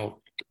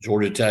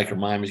 Georgia Tech or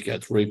Miami's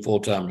got 3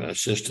 full-time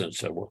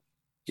assistants that were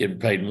getting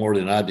paid more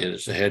than I did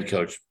as a head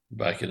coach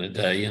back in the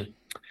day, and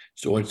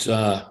so it's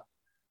the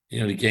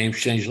game's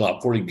changed a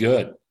lot. Pretty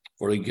good.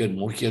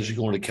 More kids are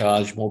going to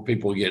college. More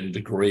people are getting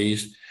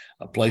degrees.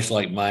 A place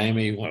like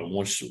Miami,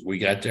 once we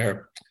got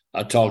there,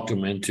 I talked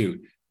them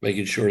into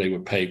making sure they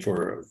would pay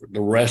for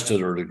the rest of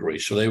their degree.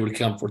 So they would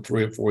come for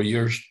 3 or 4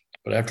 years.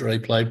 But after they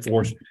played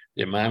for us,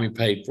 Miami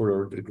paid for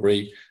their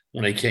degree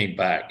when they came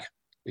back.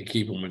 They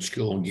keep them in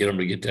school and get them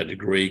to get that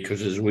degree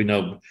because, as we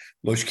know,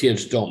 most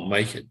kids don't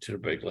make it to the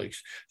big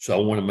leagues. So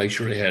I want to make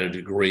sure they had a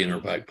degree in their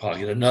back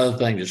pocket. Another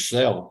thing to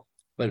sell,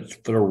 but it's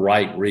for the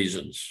right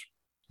reasons.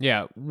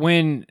 Yeah.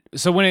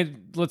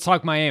 Let's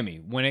talk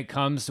Miami.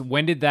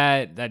 When did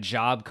that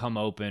job come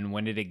open?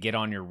 When did it get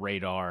on your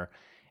radar?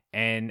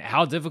 And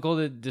how difficult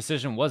a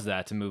decision was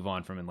that to move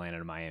on from Atlanta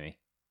to Miami?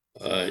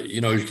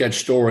 He's got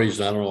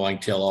stories. I don't know if I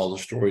can tell all the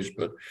stories,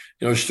 but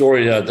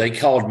they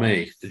called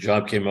me. The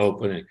job came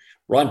open, and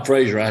Ron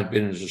Frazier, I had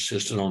been his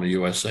assistant on the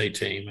USA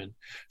team, and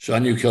so I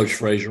knew Coach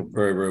Frazier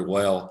very, very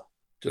well.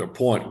 To the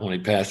point when he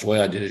passed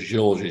away, I did his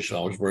eulogy, so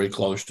I was very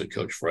close to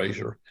Coach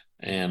Frazier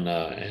and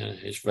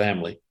his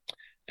family.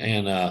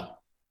 And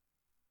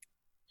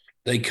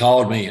they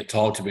called me and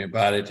talked to me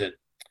about it,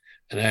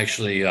 and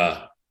actually.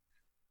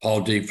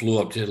 Paul D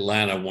flew up to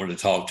Atlanta, wanted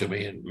to talk to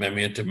me, and met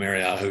me at the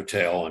Marriott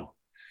Hotel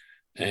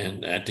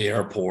and at the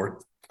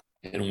airport,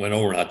 and went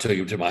over, and I took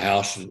him to my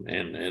house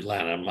in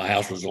Atlanta. My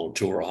house was on a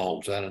tour of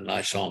homes. I had a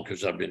nice home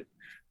because I've been,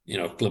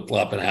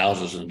 flip-flopping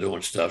houses and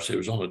doing stuff. So it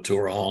was on a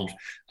tour of homes.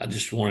 I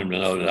just wanted him to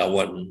know that I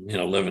wasn't,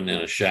 living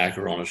in a shack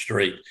or on a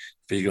street.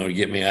 If he's going to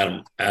get me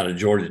out of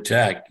Georgia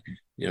Tech,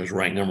 it's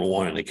ranked number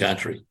 1 in the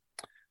country.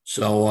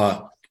 So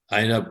I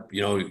ended up,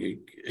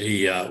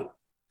 he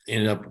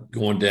ended up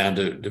going down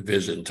to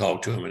visit and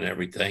talk to him and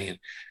everything. And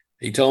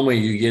he told me,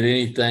 you get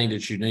anything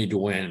that you need to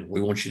win,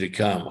 we want you to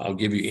come. I'll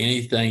give you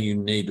anything you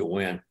need to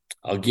win.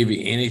 I'll give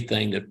you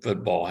anything that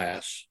football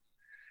has.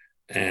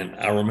 And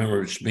I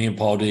remember it's me and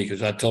Paul D,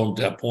 because I told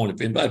him at that point,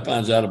 if anybody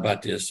finds out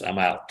about this, I'm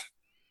out.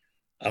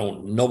 I don't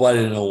want nobody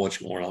to know what's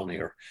going on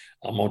here.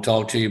 I'm going to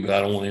talk to you, but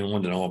I don't want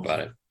anyone to know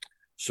about it.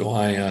 So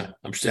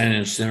I'm standing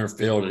in center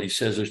field, and he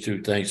says those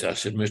 2 things. I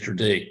said, Mr.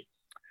 D,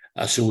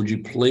 I said, would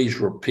you please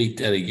repeat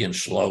that again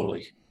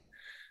slowly?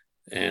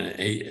 And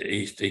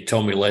he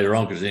told me later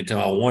on, because anytime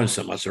I wanted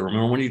something, I said,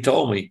 remember when you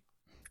told me,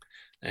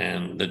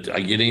 and that I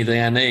get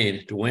anything I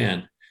need to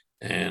win.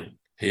 And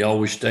he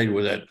always stayed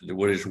with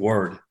his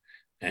word.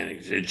 And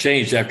it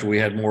changed after we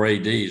had more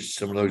ADs.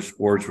 Some of those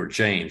words were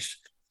changed,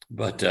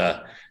 but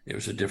it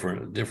was a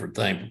different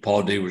thing. But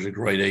Paul D was a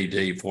great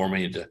AD for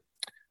me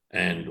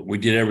and we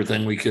did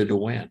everything we could to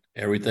win,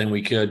 everything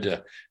we could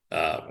to.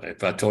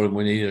 If I told him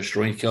we needed a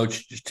strength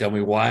coach, just tell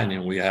me why, and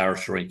then we hire a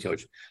strength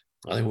coach.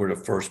 I think we're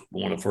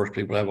one of the first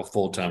people to have a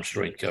full-time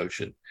strength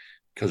coach,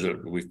 because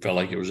we felt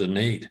like it was a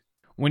need.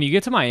 When you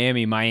get to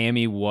Miami,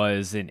 Miami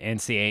was an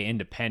NCAA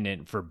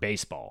independent for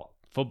baseball.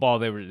 Football,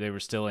 they were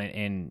still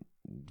in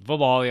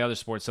football. All the other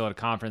sports still at a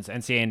conference.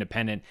 NCAA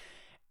independent.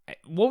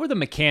 What were the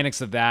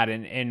mechanics of that?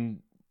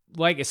 And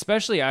like,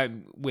 especially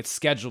with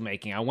schedule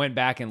making, I went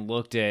back and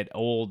looked at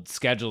old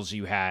schedules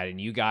you had, and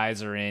you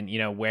guys are in,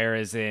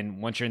 whereas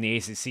once you're in the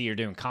ACC, you're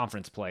doing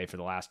conference play for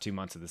the last 2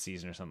 months of the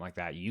season or something like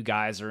that. You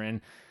guys are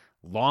in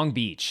Long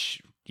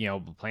Beach,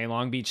 playing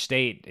Long Beach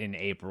State in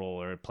April,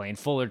 or playing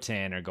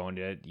Fullerton, or going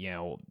to,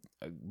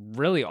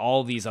 really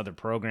all these other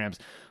programs.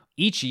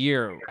 Each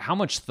year, how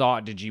much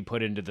thought did you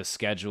put into the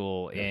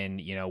schedule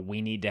in,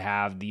 we need to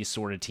have these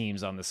sort of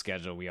teams on the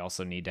schedule. We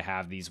also need to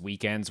have these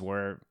weekends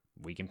where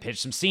we can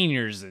pitch some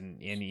seniors and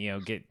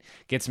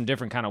get some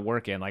different kind of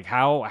work in. Like,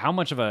 how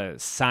much of a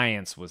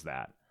science was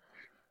that?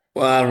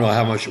 Well, I don't know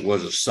how much it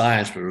was a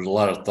science, but there was a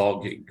lot of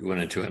thought going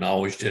into it. And I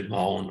always did my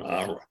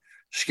own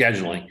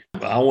scheduling.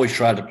 I always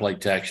tried to play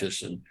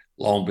Texas and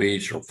Long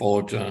Beach or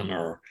Fullerton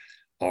or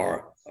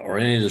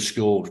any of the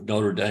schools,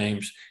 Notre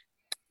Dame's,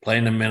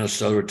 playing the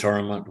Minnesota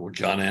tournament with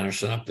John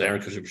Anderson up there,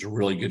 because it was a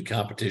really good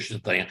competition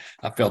thing.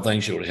 I felt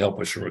things that would help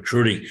us in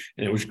recruiting,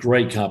 and it was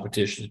great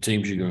competition. The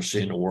teams you're going to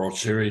see in the World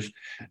Series,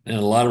 and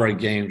a lot of our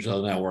games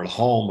other than that were at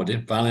home. But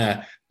then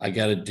finally, I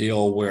got a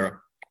deal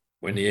where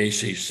when the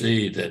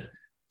ACC, that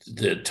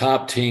the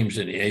top teams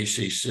in the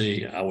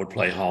ACC, I would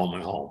play home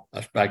and home.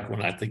 That's back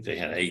when I think they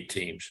had 8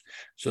 teams.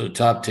 So the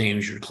top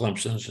teams, your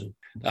Clemson's and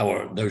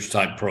those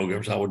type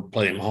programs, I would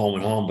play them home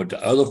and home. But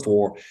the other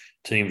 4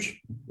 teams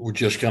would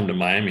just come to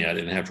Miami. I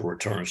didn't have to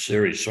return a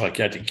series. So I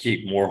got to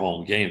keep more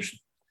home games,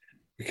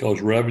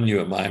 because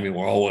revenue at Miami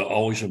were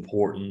always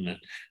important. And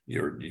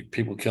your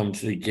people come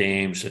to the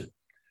games, and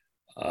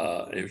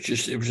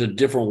it was a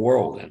different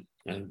world.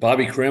 And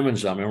Bobby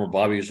Crimmins, I remember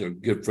Bobby is a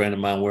good friend of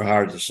mine. We're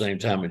hired at the same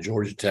time at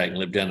Georgia Tech and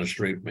lived down the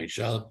street from each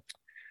other.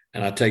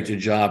 And I take the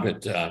job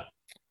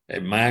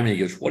at Miami. He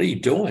goes, "What are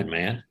you doing,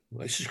 man?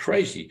 This is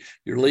crazy.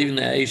 You're leaving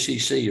the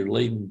ACC. You're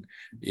leaving,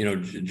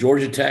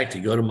 Georgia Tech to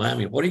go to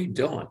Miami. What are you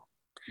doing?"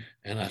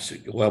 And I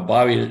said, "Well,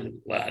 Bobby,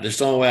 that's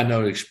the only way I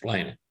know to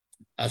explain it."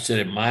 I said,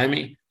 "At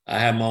Miami, I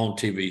have my own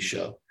TV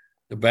show.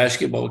 The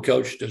basketball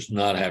coach does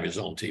not have his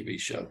own TV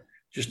show.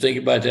 Just think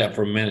about that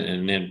for a minute,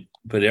 and then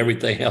put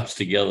everything else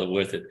together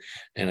with it."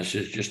 And it's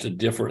just a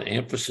different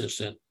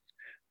emphasis.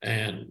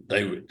 And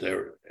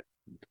they're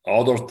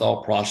all their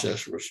thought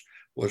process was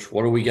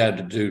what do we got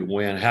to do to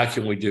win? How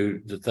can we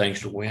do the things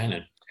to win?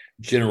 And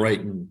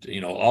generating,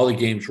 all the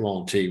games were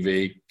on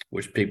TV,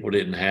 which people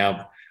didn't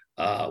have.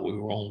 We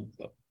were on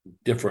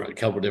a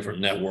couple of different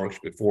networks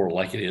before,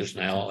 like it is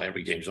now.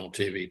 Every game's on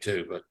TV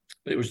too, but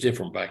it was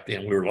different back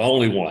then. We were the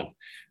only one.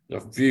 A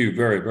few,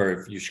 very,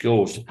 very few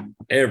schools,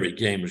 every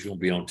game was going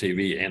to be on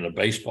TV, and the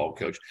baseball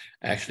coach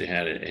actually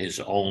had his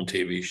own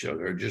TV show.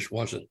 There just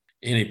wasn't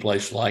any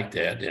place like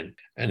that. And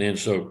then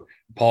so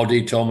Paul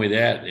D told me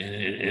that,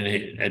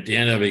 and at the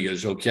end of it, he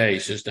goes, "Okay," he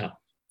says,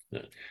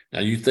 now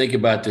you think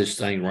about this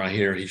thing right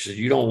here. He says,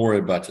 "You don't worry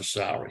about the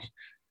salary,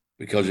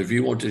 because if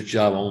you want this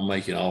job, I'm going to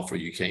make an offer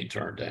you can't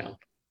turn down."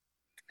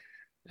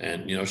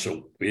 And,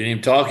 so we didn't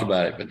even talk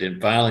about it, but then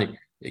finally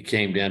it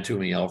came down to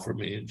him. He offered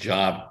me a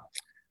job,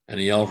 and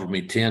he offered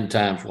me 10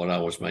 times what I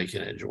was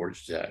making at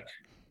Georgia Tech.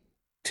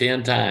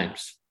 10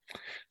 times.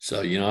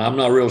 So, I'm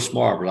not real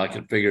smart, but I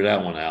could figure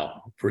that one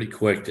out pretty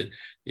quick that,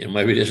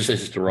 maybe this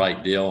is the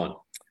right deal. And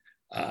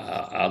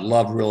I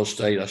love real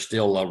estate. I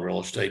still love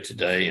real estate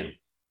today, and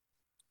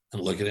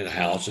looking at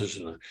houses,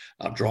 and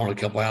I've drawn a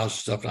couple houses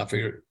and stuff. And I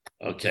figured,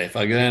 okay, if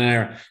I go in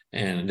there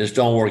and this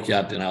don't work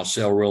out, then I'll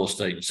sell real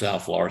estate in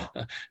South Florida.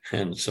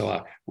 And so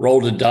I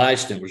rolled the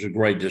dice, and it was a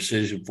great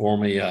decision for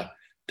me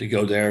to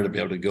go there, to be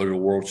able to go to the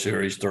World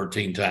Series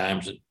 13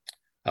 times and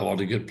have all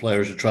the good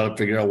players to try to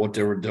figure out what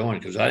they were doing,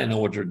 because I didn't know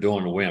what they're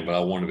doing to win, but I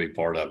wanted to be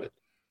part of it.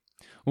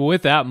 Well,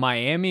 with that,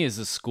 Miami is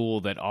a school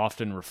that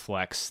often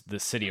reflects the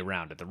city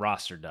around it. The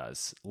roster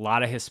does. A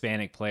lot of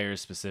Hispanic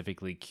players,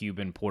 specifically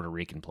Cuban, Puerto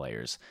Rican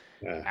players.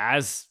 Yeah.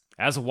 As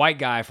a white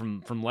guy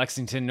from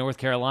Lexington, North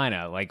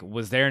Carolina, like,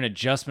 was there an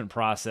adjustment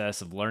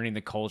process of learning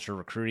the culture,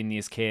 recruiting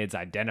these kids,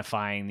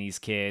 identifying these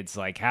kids,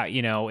 like how,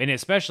 and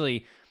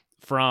especially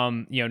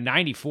from,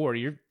 94,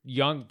 you're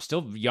young,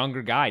 still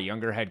younger guy,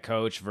 younger head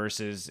coach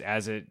versus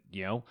as it,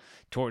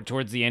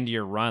 towards the end of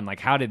your run,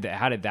 like how did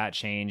that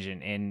change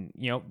and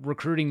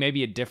recruiting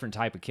maybe a different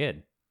type of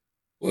kid?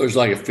 Well, it was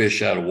like a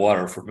fish out of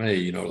water for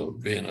me,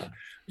 being a,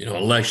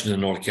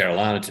 Lexington, North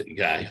Carolina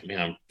guy. I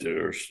mean,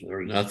 there's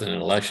nothing in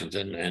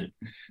Lexington, and,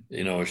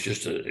 it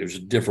was a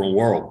different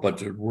world, but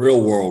the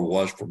real world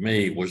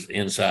was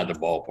inside the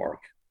ballpark.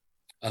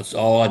 That's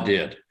all I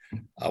did.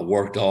 I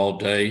worked all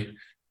day.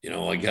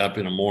 I got up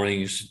in the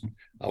mornings.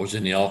 I was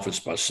in the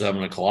office by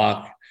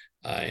 7:00.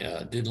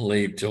 I didn't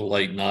leave till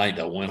late night.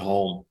 I went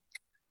home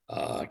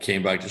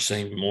Came back the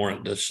same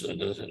morning,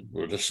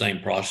 the same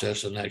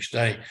process the next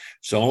day.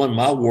 So only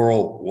my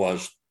world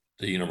was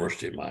the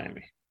University of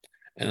Miami.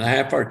 And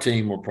half our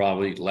team were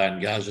probably Latin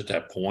guys at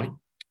that point.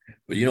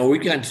 But, we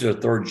got into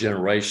the third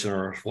generation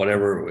or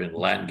whatever, and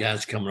Latin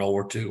guys coming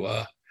over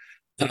to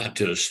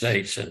to the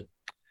States.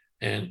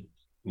 And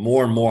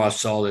more and more I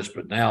saw this,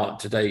 but now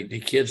today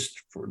the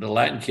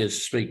Latin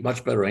kids speak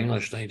much better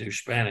English than they do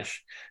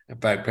Spanish. In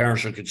fact,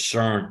 parents are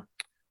concerned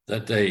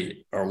that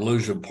they are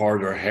losing part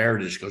of their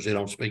heritage because they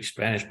don't speak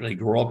Spanish, but they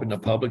grow up in the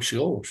public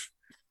schools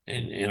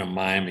in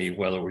Miami,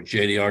 whether it was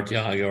JD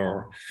Arteaga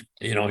or,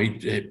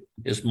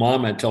 his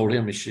mom had told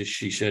him,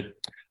 she said,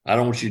 I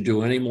don't want you to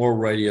do any more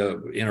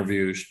radio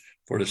interviews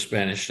for the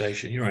Spanish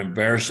station. You're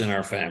embarrassing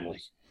our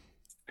family.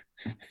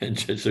 And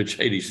so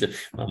JD said,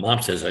 my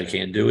mom says I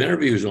can't do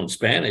interviews on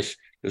Spanish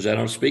because I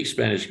don't speak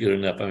Spanish good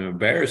enough. I'm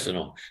embarrassing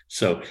them.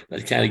 So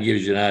that kind of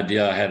gives you an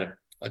idea. I had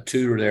a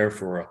tutor there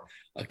for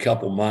a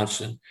couple months,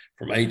 and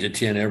from 8 to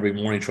 10 every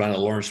morning trying to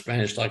learn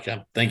Spanish. Like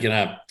I'm thinking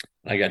I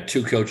got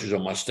 2 coaches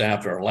on my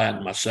staff that are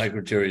Latin. My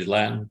secretary is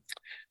Latin.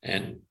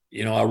 And,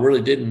 I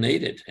really didn't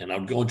need it. And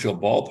I'd go into a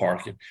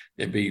ballpark and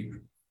there'd be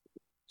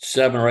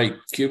 7 or 8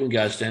 Cuban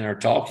guys standing there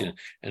talking,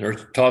 and they're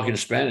talking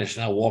Spanish.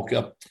 And I walk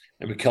up,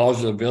 and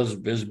because of the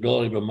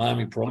visibility of the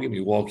Miami program,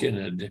 you walk in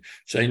and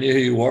say, knew who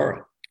you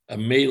were.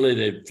 Immediately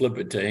they'd flip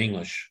it to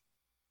English.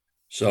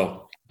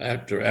 So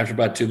after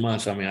about 2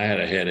 months, I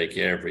had a headache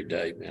every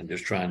day, man,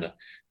 just trying to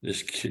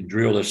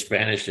drill the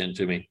Spanish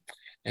into me.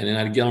 And then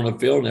I'd get on the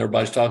field and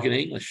everybody's talking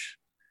English.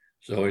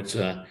 So it's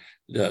I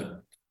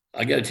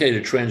got to tell you,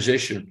 the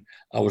transition,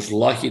 I was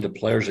lucky the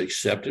players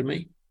accepted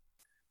me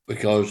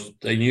because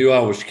they knew I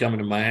was coming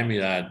to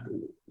Miami. I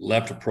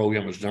left the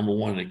program was number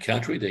 1 in the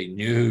country. They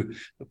knew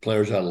the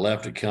players I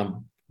left to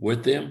come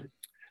with them.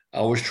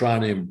 I was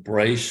trying to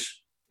embrace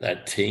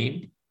that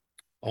team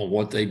on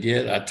what they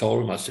did. I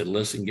told them, I said,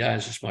 listen,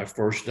 guys, it's my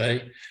first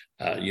day.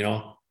 I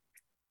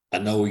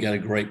know we got a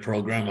great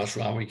program. That's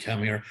why we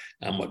come here.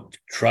 I'm going to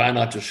try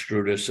not to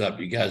screw this up.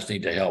 You guys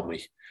need to help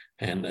me.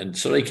 And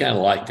so they kind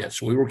of liked that.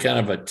 So we were kind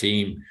of a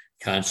team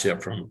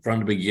concept from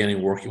the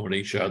beginning, working with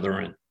each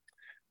other.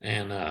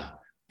 And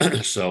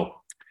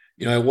so,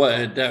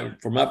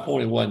 from my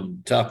point, it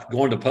wasn't tough.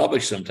 Going to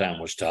public sometime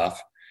was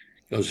tough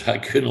because I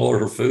couldn't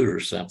order food or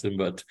something,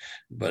 but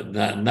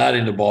not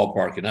in the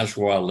ballpark. And that's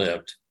where I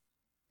lived.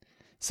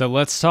 So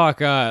let's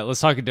talk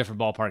a different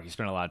ballpark. You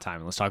spent a lot of time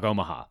in. Let's talk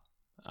Omaha.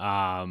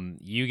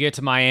 You get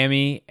to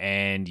Miami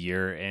and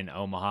you're in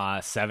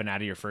Omaha 7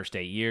 out of your first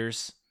 8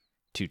 years,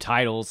 2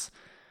 titles.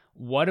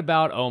 What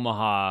about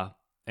Omaha?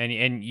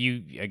 And you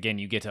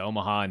get to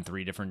Omaha in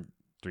three different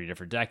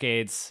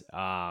decades,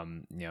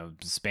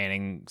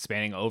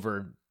 spanning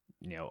over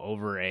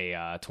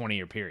a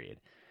 20-year period.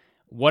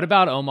 What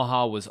about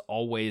Omaha was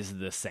always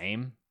the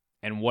same,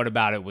 and what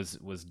about it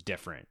was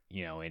different,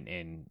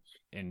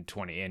 in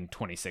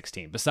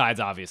 2016, besides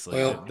obviously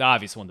the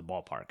obvious one, the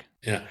ballpark?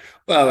 Yeah.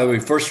 Well,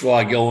 first of all,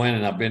 I go in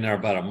and I've been there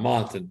about a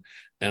month, and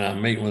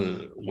I'm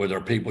meeting with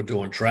our people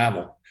doing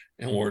travel,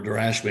 and they're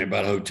asking me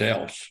about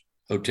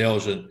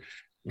hotels in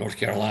North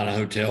Carolina,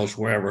 hotels,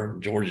 wherever,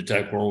 Georgia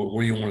Tech,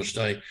 where you want to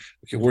stay.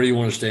 Okay, where do you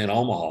want to stay in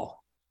Omaha?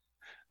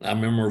 And I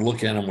remember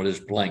looking at him with his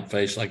blank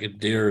face, like a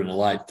deer in the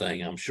light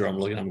thing. I'm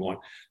going,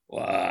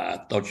 well, I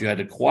thought you had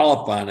to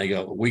qualify. And they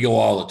go, we go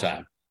all the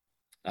time.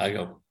 I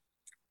go,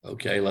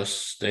 okay, let's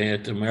stay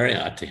at the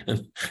Marriott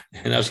then.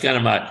 And that's kind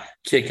of my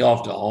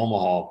kickoff to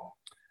Omaha.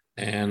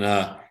 And,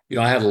 I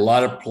had a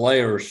lot of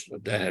players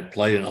that had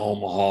played in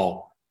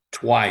Omaha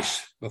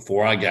twice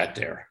before I got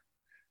there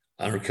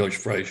under Coach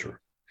Frazier.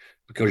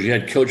 Because you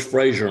had Coach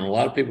Frazier, and a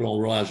lot of people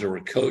don't realize there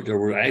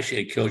were actually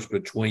a coach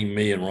between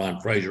me and Ron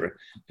Frazier.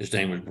 His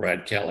name was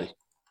Brad Kelly.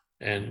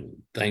 And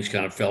things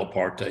kind of fell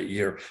apart that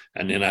year.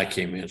 And then I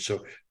came in.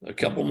 So a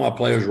couple of my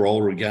players were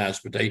older guys,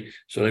 but they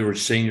were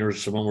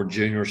seniors, some of them were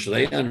juniors. So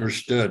they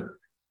understood,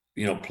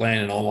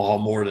 playing in Omaha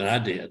more than I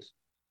did.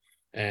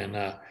 And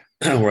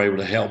were able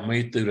to help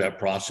me through that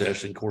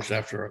process. And of course,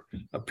 after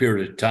a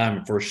period of time,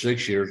 the first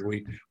 6 years,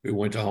 we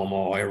went to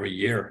Omaha every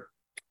year.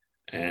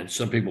 And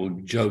some people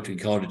joked and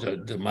called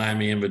it the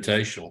Miami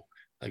Invitational.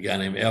 A guy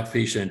named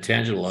F.P.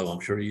 Santangelo, I'm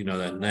sure you know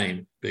that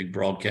name, big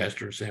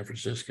broadcaster in San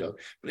Francisco,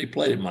 but he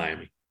played in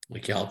Miami, a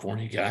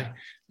California guy,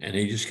 and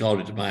he just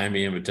called it the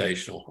Miami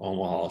Invitational,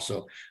 Omaha.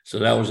 So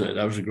that was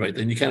a great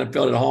thing. You kind of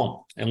felt at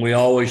home, and we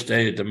always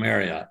stayed at the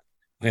Marriott.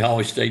 We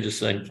always stayed the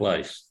same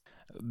place.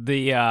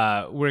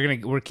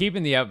 We're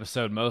keeping the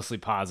episode mostly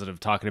positive,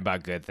 talking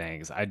about good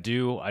things. I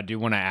do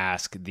want to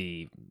ask,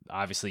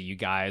 obviously you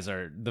guys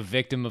are the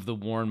victim of the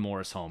Warren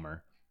Morris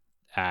homer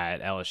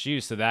at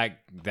LSU. So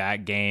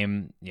that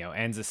game,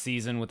 ends a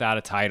season without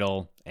a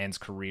title, ends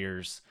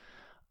careers.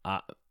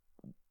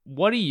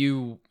 What do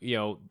you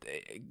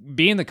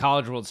being the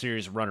College World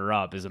Series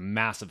runner-up is a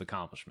massive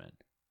accomplishment.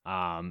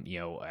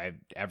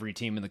 Every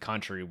team in the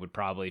country would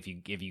probably,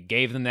 if you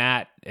gave them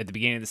that at the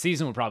beginning of the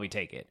season, would probably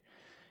take it.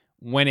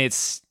 When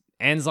it's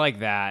ends like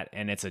that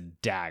and it's a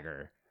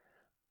dagger,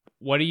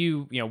 what do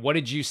you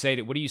say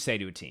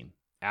to a team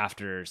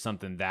after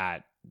something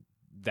that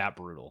that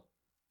brutal?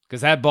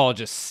 Because that ball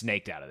just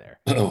snaked out of there.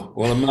 Oh,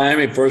 well, in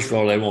Miami, first of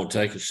all, they won't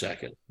take a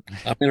second.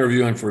 I'm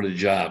interviewing for the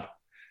job.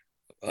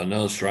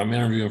 Another story. I'm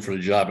interviewing for the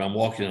job, and I'm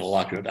walking in the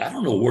locker room. I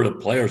don't know where the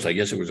players. I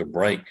guess it was a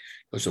break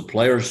because the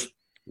players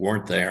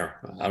weren't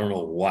there. I don't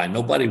know why.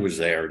 Nobody was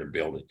there in the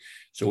building.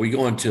 So we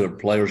go into the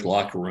players'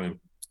 locker room,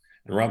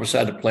 and right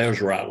beside the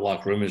players'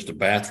 locker room is the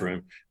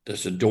bathroom.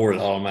 That's the door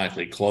that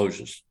automatically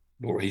closes.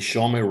 He's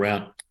showing me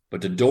around,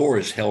 but the door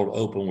is held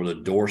open with a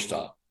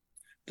doorstop.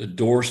 The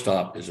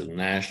doorstop is a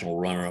national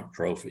runner-up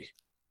trophy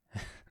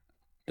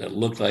that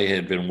looked like it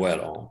had been wet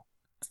on.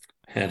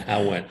 And I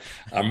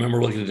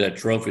remember looking at that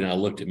trophy, and I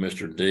looked at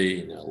Mr.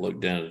 D, and I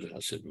looked down at it. I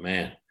said,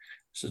 man,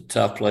 it's a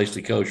tough place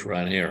to coach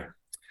right here.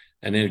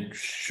 And then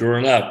sure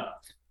enough,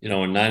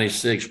 in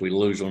 96, we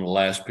lose on the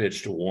last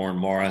pitch to Warren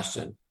Morris,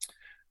 and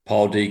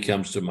Paul D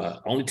comes to my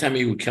only time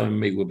he would come and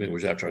meet with me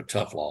was after a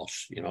tough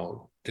loss,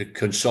 to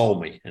console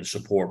me and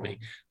support me.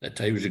 That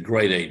he was a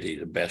great AD,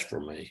 the best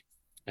for me.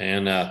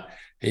 And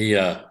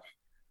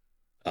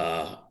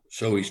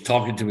so he's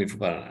talking to me for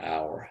about an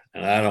hour,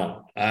 and I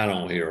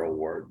don't hear a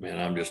word, man.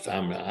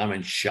 I'm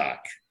in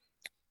shock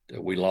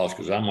that we lost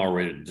because I'm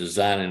already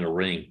designing the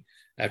ring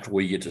after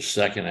we get to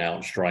second out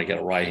and strike out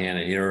a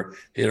right-handed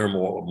hitter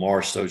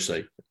Morris throws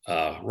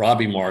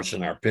Robbie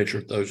Martin, our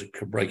pitcher, throws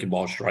a breaking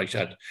ball, strikes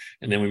out,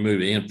 and then we move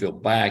the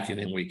infield back, and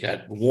then we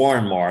got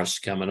Warren Morris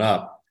coming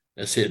up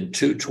that's hitting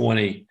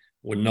 220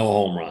 with no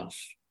home runs.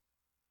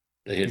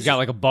 He's got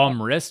like a bum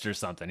wrist or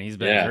something. He's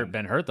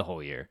been hurt the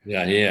whole year.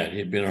 Yeah,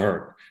 he'd been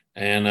hurt.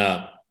 And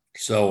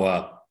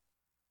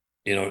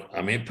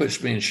it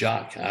puts me in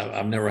shock.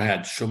 I've never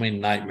had so many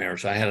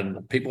nightmares.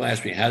 People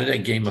ask me, how did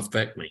that game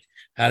affect me?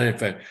 How did it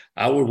affect?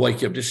 I would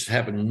wake up, this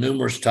happened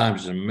numerous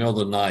times in the middle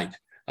of the night.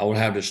 I would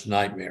have this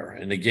nightmare,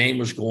 and the game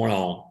was going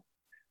on,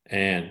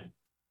 and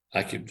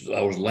I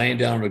was laying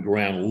down on the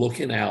ground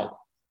looking out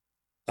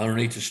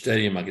underneath the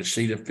stadium. I could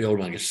see the field,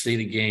 and I could see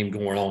the game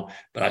going on,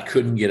 but I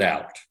couldn't get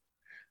out.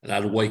 And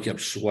I'd wake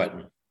up sweating.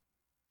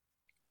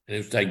 And it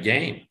was that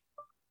game.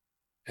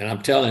 And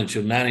I'm telling you,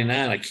 until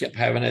 99, I kept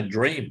having that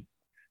dream.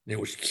 And it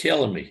was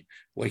killing me,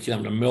 waking up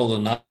in the middle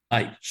of the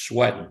night,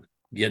 sweating,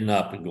 getting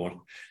up and going,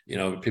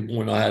 people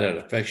want to know how that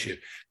affects you.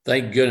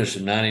 Thank goodness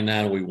in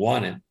 99 we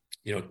won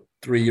it.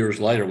 3 years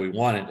later we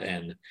won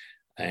it.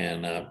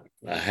 And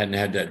I hadn't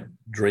had that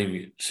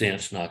dream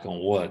since, knock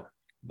on wood.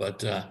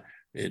 But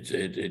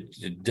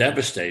it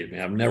devastated me.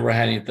 I've never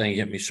had anything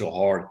hit me so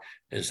hard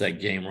as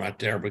that game right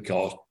there,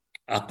 because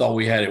I thought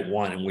we had it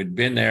won, and we'd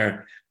been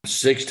there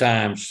 6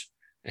 times,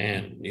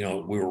 and we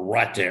were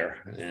right there,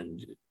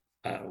 and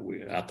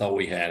I thought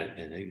we had it,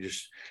 and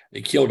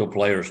they killed the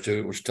players too.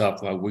 It was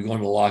tough. We go in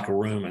the locker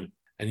room,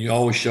 and you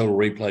always show the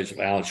replays of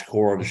Alex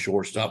Cora, the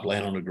shortstop,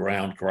 laying on the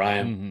ground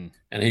crying,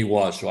 and he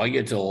was. So I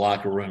get to the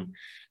locker room,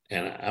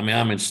 and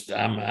I'm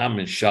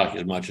in shock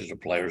as much as the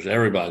players.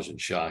 Everybody's in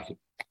shock.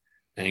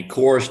 And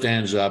Cora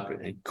stands up,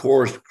 and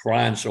Cora's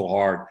crying so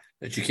hard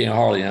that you can't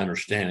hardly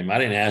understand him. I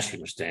didn't ask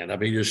him to stand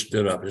up. He just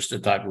stood up. It's the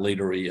type of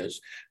leader he is.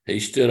 He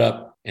stood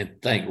up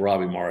and thanked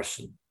Robbie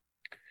Morrison.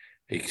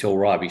 He told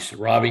Robbie, he said,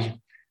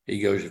 Robbie, he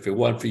goes, if it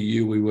wasn't for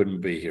you, we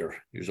wouldn't be here.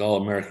 He was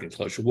All-American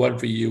close. If it wasn't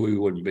for you, we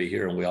wouldn't be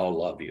here, and we all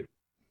love you.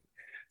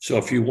 So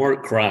if you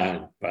weren't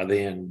crying by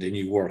then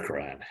you were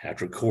crying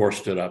after Cora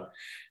stood up.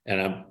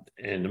 And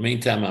in the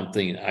meantime, I'm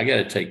thinking, I got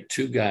to take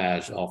 2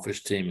 guys off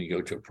this team and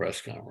go to a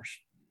press conference.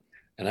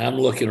 And I'm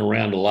looking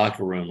around the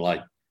locker room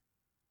like,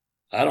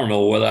 I don't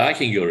know whether I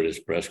can go to this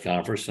press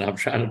conference. And I'm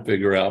trying to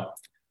figure out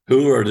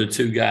who are the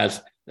 2 guys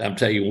that I'm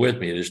taking with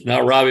me. It's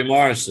not Robbie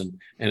Morrison,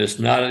 and it's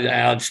not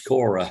Alex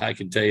Cora. I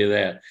can tell you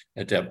that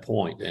at that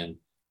point. And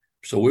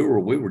so we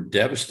were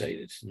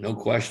devastated, no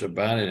question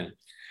about it.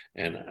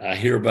 And I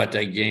hear about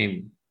that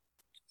game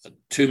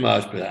too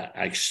much, but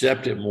I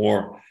accept it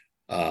more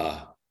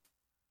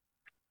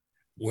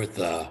with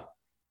the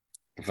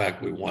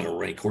fact we won a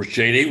ring. Of course,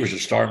 JD was a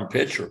starting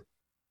pitcher.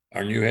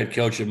 Our new head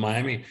coach in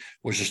Miami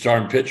was the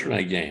starting pitcher in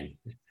that game.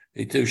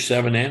 He threw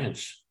 7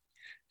 innings,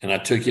 and I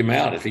took him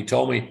out. If he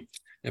told me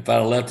if I'd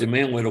have left him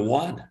in, we'd have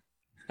won.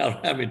 I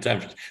don't know how many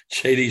times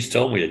JD's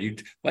told me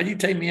that. Why'd you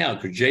take me out?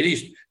 Because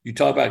JD's, you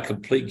talk about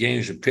complete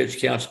games and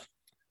pitch counts.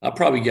 I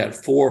probably got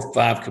 4 or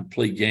 5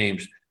 complete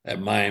games at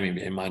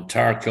Miami in my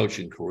entire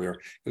coaching career,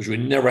 because we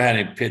never had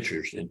any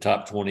pitchers in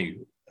top 20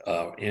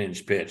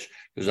 innings pitched,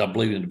 because I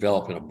believe in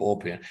developing a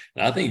bullpen.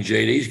 And I think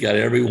JD's got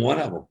every one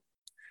of them.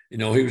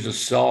 He was a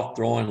soft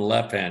throwing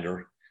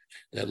left-hander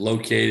that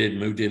located,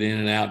 moved it in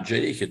and out.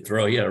 JD could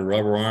throw. He had a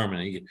rubber arm,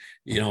 and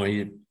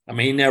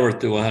he never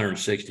threw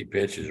 160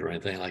 pitches or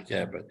anything like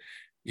that, but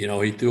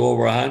he threw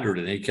over 100,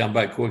 and he'd come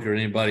back quicker than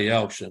anybody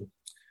else, and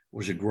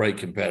was a great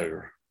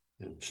competitor,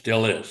 and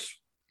still is.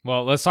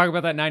 Well, let's talk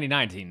about that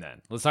 99 team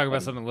then. Let's talk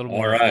about something a little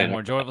more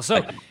enjoyable.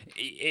 So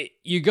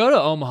you go to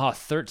Omaha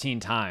 13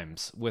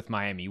 times with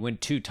Miami. You win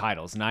 2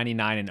 titles,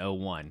 99 and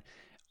 01.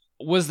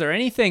 Was there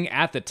anything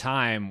at the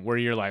time where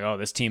you're like, oh,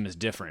 this team is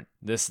different,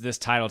 this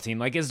title team?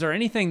 Like, is there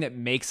anything that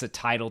makes a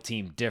title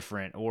team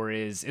different, or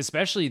is,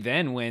 especially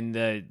then when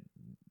the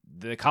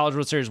the College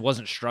World Series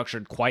wasn't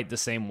structured quite the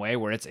same way,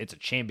 where it's a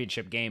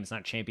championship game, it's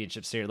not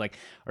championship series, like,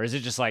 or is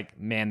it just like,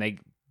 man,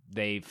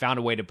 they found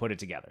a way to put it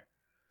together?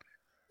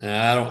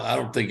 I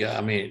don't think.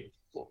 I mean,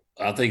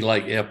 I think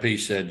like FP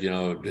said,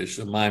 it's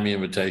a Miami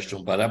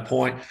Invitational. By that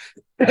point,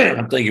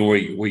 I'm thinking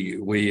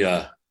we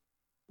go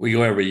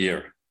every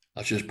year.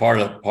 That's just part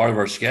of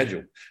our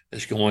schedule.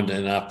 It's going to,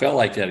 and I felt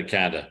like that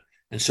kind of,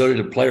 and so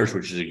did the players,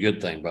 which is a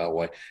good thing, by the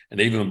way.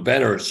 And even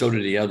better, so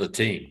did the other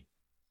team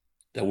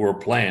that we're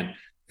playing.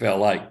 Felt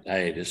like,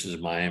 hey, this is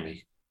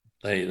Miami.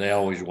 They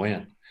always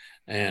win,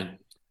 and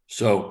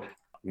so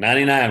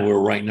 '99 we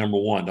were ranked number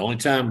one. The only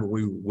time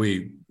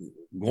we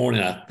going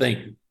in, I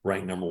think,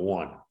 ranked number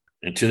one.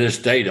 And to this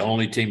day, the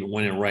only team that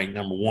went in ranked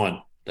number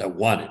one that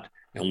won it.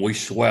 And we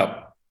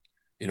swept,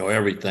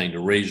 everything, the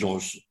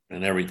regionals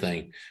and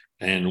everything,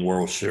 and the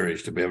World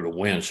Series to be able to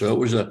win. So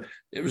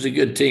it was a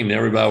good team.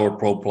 Everybody were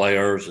pro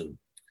players, and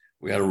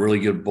we had a really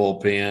good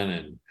bullpen.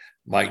 And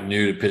Mike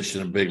New, that pitched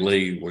in the big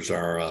league, was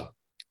our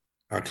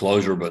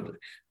closer. But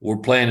we're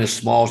playing this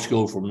small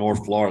school from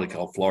North Florida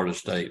called Florida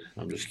State.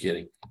 I'm just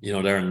kidding.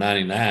 They're in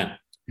 '99.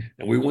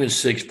 And we win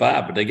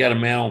 6-5, but they got a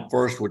man on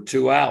first with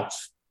 2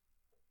 outs.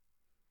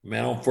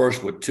 Man on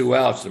first with 2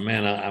 outs. And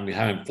man, I'm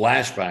having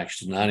flashbacks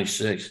to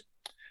 '96.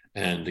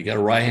 And they got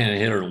a right-handed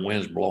hitter, and the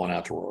wind's blowing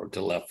out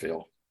to left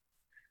field.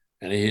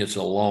 And he hits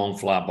a long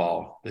fly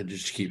ball that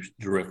just keeps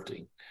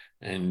drifting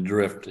and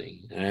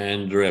drifting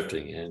and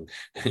drifting. And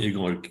you're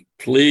going,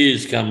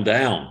 please come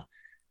down.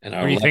 And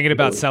were you thinking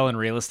about selling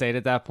real estate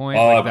at that point?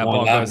 Oh, like, that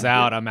ball goes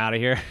out, I'm out of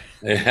here.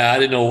 Yeah, I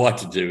didn't know what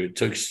to do. It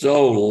took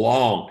so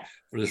long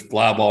for this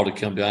fly ball to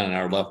come down and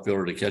our left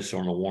fielder to catch it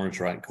on the warning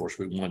track. Of course,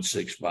 we won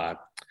 6-5.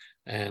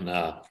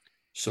 And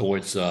so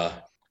it's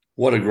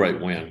what a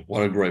great win.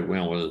 What a great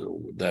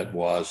win that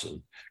was. And,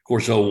 of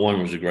course,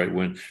 '01 was a great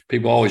win.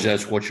 People always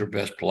ask, what's your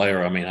best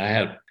player? I mean, I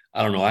had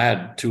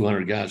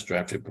 200 guys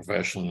drafted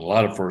professionally, a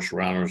lot of first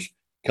rounders,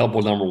 a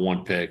couple number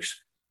one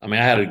picks. I mean,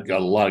 I had a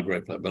lot of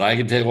great players. But I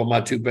can tell you what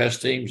my 2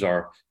 best teams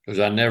are, because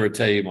I never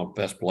tell you my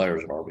best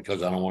players are,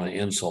 because I don't want to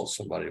insult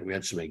somebody. We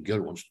had so many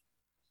good ones.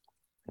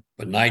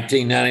 But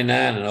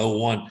 1999 and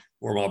 '01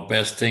 were my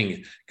best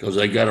team, because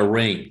they got a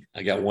ring.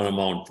 I got one of them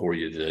on for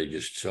you today,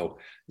 just so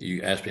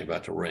you asked me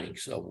about the ring.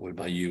 So with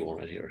my U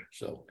on it here,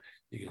 so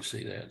you can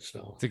see that.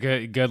 So it's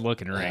a good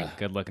looking ring.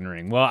 Good looking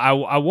ring. Well,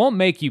 I won't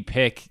make you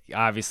pick,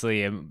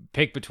 obviously, and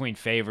pick between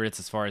favorites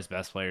as far as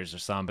best players or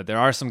some, but there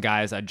are some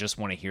guys I just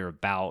want to hear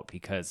about,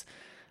 because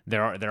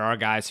there are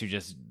guys who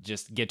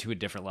just get to a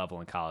different level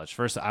in college.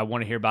 First, I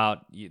want to hear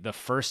about the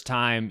first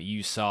time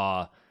you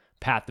saw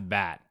Pat the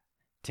Bat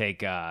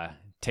take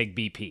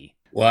BP.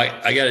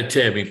 Well, I got to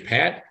tell you, I mean,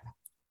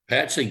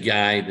 Pat's a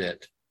guy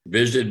that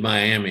visited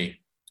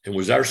Miami and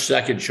was our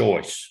second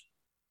choice.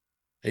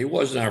 He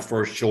wasn't our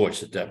first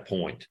choice at that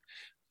point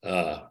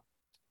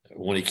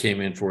when he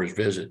came in for his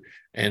visit.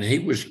 And he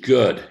was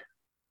good,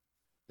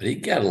 but he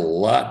got a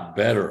lot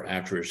better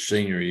after his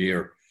senior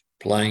year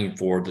playing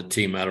for the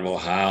team out of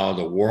Ohio,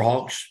 the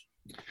Warhawks.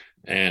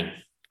 And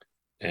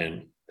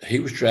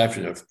he was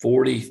drafted in the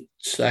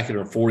 42nd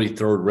or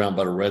 43rd round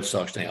by the Red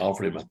Sox. And they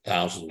offered him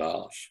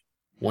 $1,000.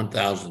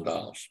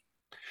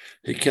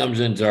 He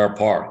comes into our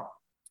park,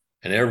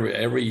 and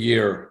every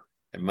year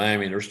in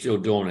Miami, they're still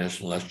doing this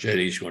unless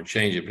JD's going to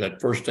change it. But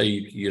that first day,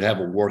 you'd have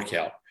a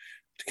workout.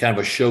 It's kind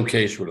of a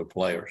showcase for the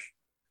players.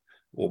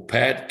 Well,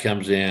 Pat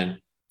comes in,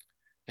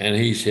 and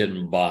he's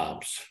hitting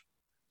bombs.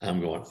 I'm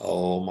going,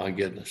 oh, my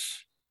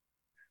goodness.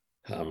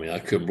 I mean, I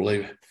couldn't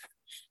believe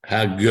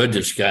how good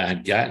this guy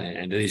had gotten,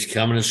 and that he's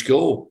coming to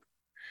school.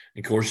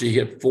 Of course, he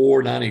hit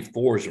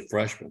 .494 as a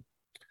freshman.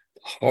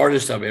 The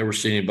hardest I've ever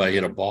seen anybody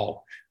hit a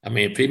ball. I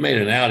mean, if he made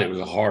an out, it was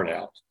a hard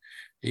out.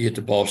 He hit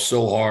the ball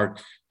so hard,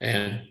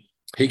 and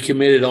he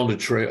committed on the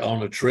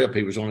trip.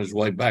 He was on his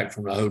way back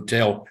from the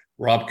hotel.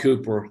 Rob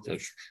Cooper,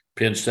 the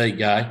Penn State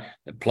guy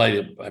that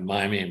played at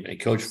Miami and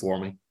coached for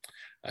me,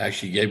 I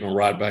actually gave him a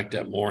ride back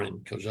that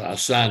morning, because I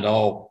signed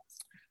all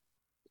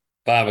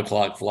 5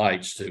 o'clock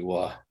flights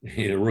to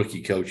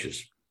rookie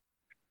coaches.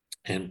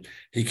 And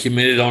he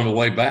committed on the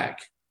way back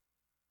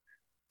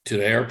to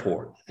the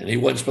airport. And he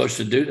wasn't supposed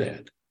to do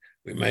that.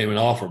 We made him an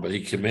offer, but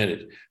he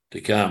committed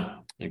to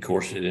come. And of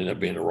course, it ended up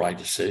being the right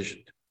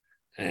decision.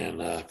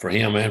 And for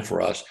him and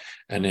for us.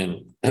 And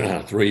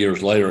then 3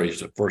 years later,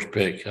 he's the first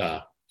pick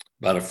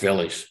by the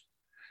Phillies.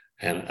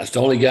 And that's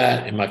the only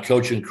guy in my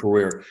coaching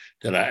career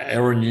that I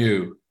ever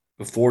knew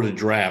before the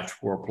draft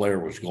where a player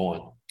was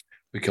going,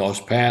 because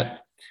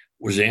Pat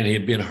was in. He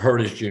had been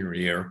hurt his junior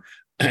year,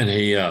 and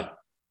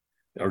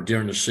or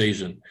during the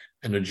season.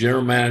 And the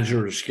general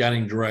manager, the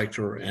scouting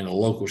director, and a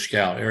local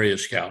scout, area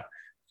scout,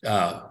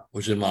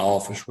 was in my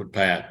office with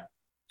Pat.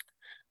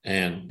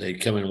 And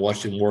they'd come and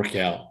watch him work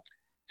out.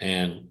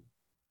 And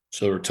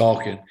so they're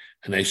talking,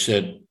 and they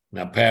said,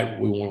 now, Pat,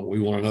 we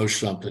want to know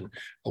something.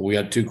 We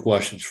got 2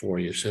 questions for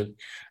you. I said,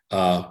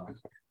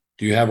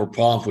 do you have a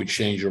problem if we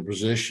change your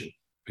position?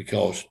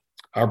 Because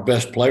our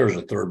best player is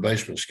a third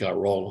baseman, Scott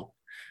Rowland.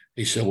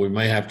 He said, we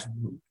may have to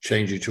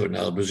change you to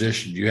another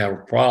position. Do you have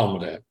a problem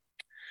with that?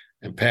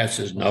 And Pat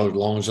says, no, as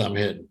long as I'm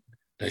hitting.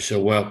 They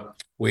said, well,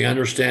 we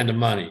understand the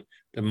money.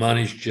 The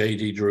money's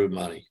J.D. Drew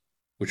money,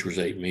 which was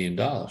 $8 million.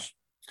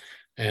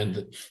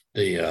 And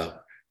they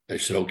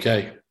said,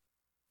 okay,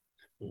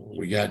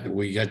 we got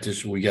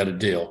this, we got a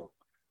deal.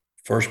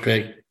 First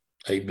pick,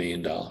 $8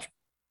 million.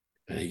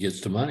 And he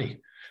gets the money.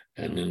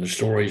 And then the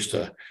story is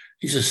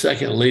he's the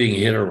second leading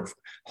hitter,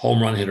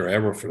 home run hitter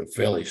ever for the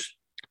Phillies.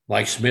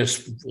 Mike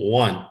Smith's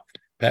 1,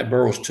 Pat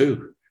Burrell's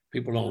 2.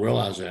 People don't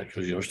realize that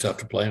because, it's tough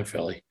to play in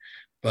Philly.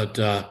 But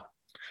the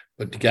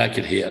guy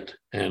could hit.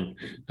 And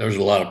there's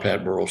a lot of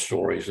Pat Burrell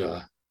stories,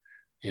 that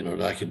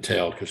I can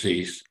tell because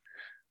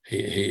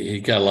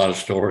he got a lot of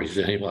stories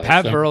anyway.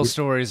 Pat Burrell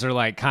stories are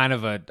like kind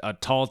of a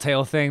tall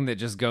tale thing that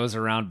just goes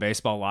around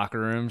baseball locker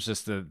rooms,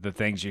 just the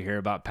things you hear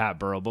about Pat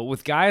Burrell. But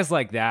with guys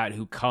like that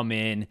who come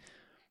in,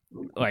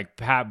 like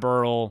Pat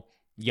Burrell,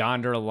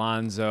 Yonder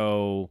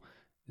Alonso,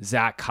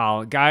 Zach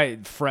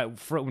Collins,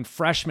 when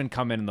freshmen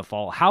come in the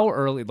fall, how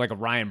early, like a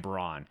Ryan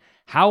Braun,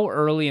 how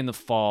early in the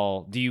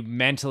fall do you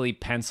mentally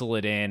pencil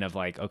it in of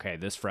like, okay,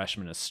 this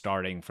freshman is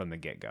starting from the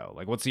get-go?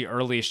 Like, what's the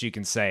earliest you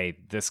can say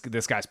this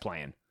guy's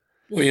playing?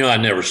 Well, I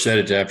never said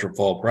it after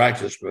fall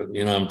practice, but,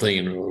 I'm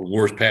thinking,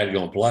 where's Pat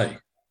going to play?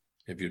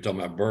 If you're talking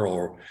about Burrow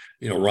or,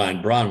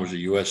 Ryan Braun was a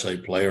USA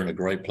player and a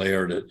great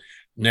player that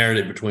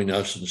narrated between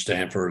us and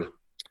Stanford.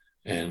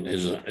 And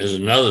is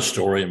another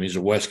story. I mean, he's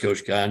a West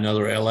Coast guy,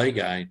 another LA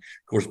guy. Of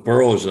course,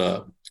 Burrow is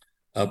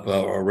up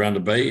around the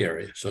Bay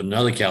Area, so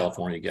another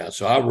California guy.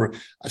 So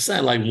I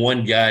signed like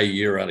one guy a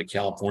year out of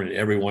California.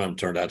 Every one of them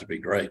turned out to be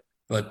great.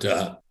 But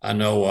I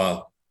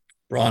know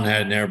Braun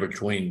had an air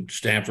between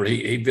Stanford.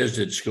 He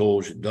visited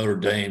schools at Notre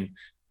Dame,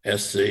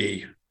 SC,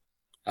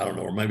 I don't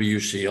know, or maybe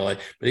UCLA.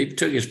 But he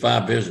took his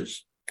 5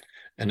 visits.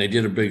 And they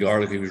did a big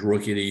article. He was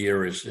rookie of the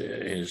year his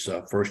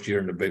first year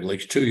in the big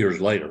leagues. 2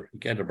 years later, he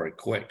got there very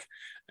quick.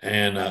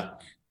 And I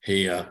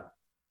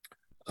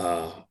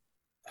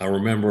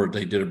remember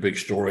they did a big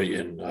story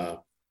in, I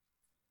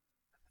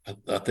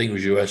think it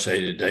was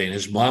USA Today. And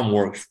his mom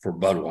worked for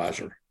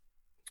Budweiser.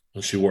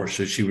 And she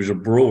was a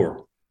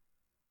brewer.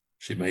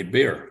 She made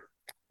beer.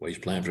 Well, he's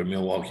playing for the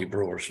Milwaukee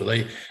Brewers. So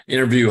they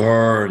interview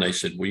her and they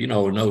said,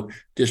 well, no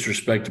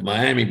disrespect to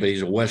Miami, but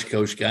he's a West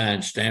Coast guy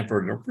in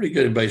Stanford. They're pretty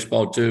good in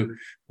baseball too.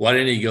 Why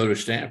didn't he go to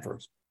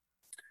Stanford?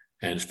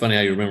 And it's funny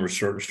how you remember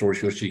certain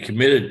stories because he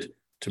committed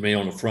to me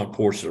on the front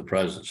porch of the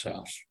president's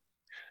house.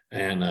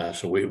 And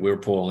so we were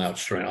pulling out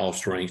all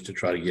strings to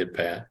try to get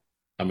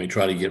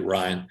try to get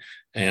Ryan.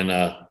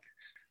 And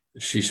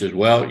she said,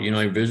 well, he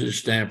visited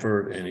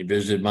Stanford and he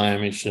visited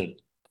Miami,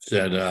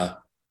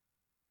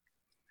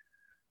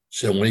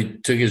 So when he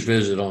took his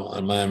visit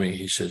on Miami,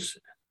 he says,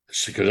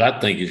 because I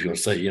think he's going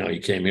to say, he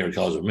came here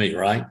because of me,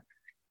 right?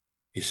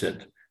 He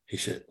said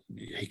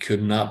he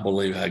could not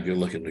believe how good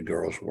looking the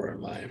girls were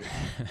in Miami.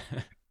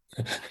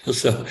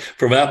 So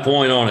from that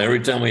point on, every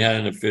time we had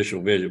an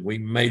official visit, we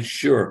made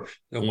sure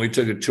that when we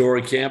took a tour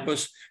of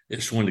campus,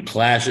 it's when the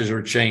classes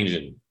are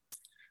changing.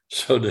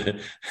 So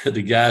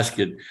the guys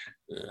could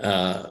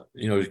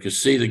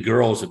see the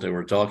girls that they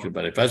were talking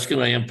about. If that's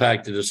going to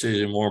impact the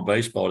decision more in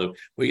baseball,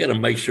 we got to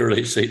make sure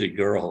they see the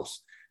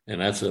girls.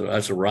 And that's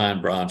a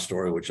Ryan Braun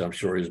story, which I'm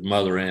sure his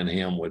mother and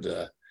him would,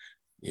 tell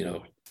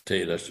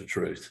you that's the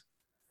truth.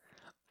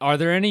 Are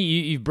there any,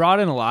 you've brought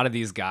in a lot of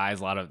these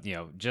guys, a lot of,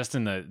 just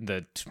in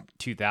the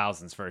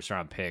 2000s first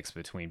round picks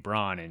between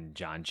Braun and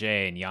John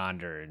Jay and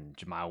Yonder and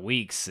Jamal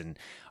Weeks. And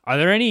are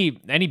there any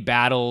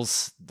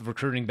battles,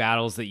 recruiting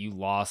battles that you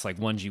lost, like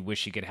ones you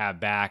wish you could have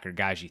back or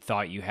guys you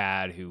thought you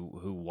had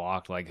who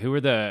walked? Like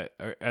are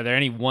there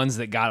any ones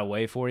that got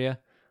away for you? I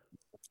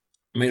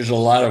mean, there's a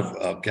lot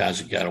of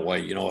guys that got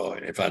away,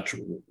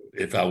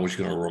 if I was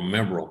going to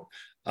remember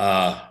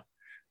them.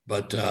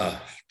 But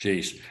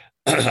geez,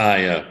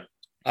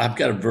 I've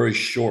got a very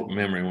short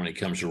memory when it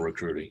comes to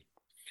recruiting.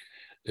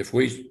 If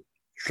we're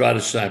trying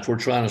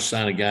to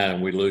sign a guy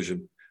and we lose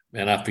him,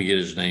 man, I forget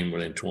his name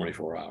within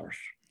 24 hours.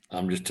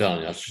 I'm just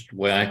telling you, that's just the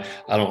way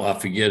I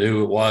forget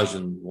who it was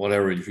and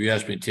whatever. If you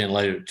ask me 10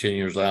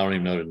 years later, I don't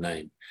even know the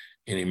name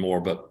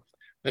anymore. But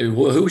maybe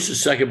who was the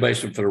second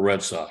baseman for the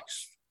Red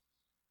Sox?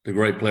 The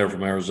great player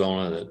from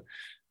Arizona that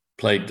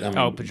played.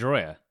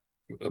 Pedroia.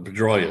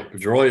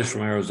 Pedroia is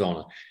from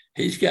Arizona.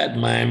 He's got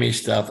Miami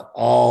stuff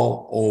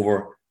all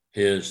over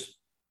his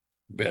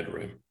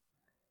bedroom.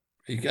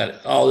 He's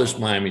got all this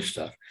Miami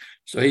stuff.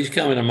 So he's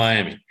coming to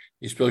Miami.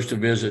 He's supposed to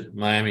visit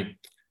Miami,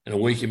 and a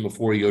weekend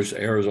before he goes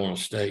to Arizona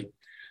State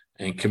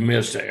and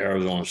commits to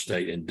Arizona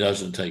State and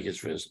doesn't take his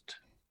visit.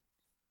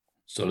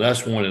 So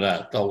that's one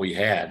that I thought we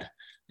had,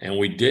 and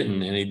we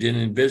didn't, and he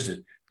didn't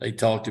visit. They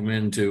talked him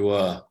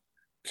into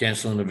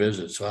canceling the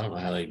visit. So I don't know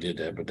how they did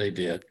that, but they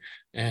did.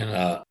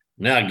 And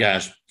now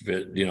guys,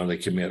 they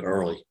commit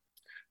early.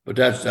 But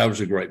that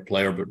was a great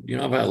player. But,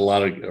 I've had a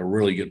lot of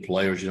really good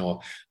players,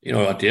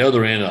 at the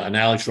other end, an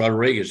Alex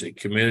Rodriguez that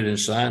committed and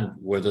signed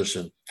with us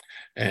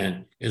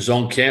and is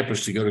on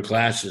campus to go to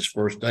class his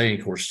first day. And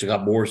of course,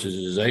 Scott Morris is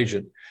his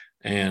agent.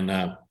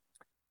 And,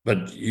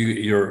 but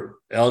you're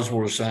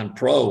eligible to sign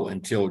pro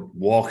until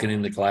walking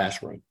in the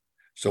classroom.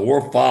 So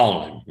we're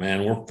following him,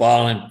 man. We're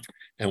following,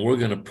 and we're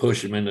going to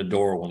push him in the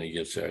door when he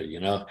gets there. We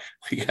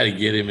got to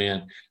get him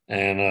in,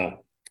 and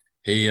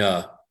he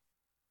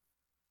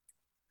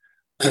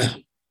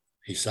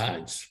he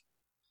signs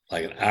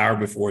like an hour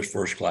before his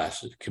first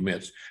class. It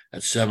commits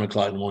at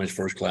 7:00 in the morning. His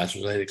first class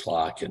was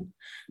 8:00,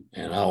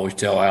 and I always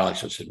tell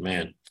Alex, I said,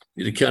 "Man,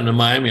 you'd have come to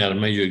Miami, I'd have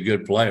made you a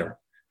good player."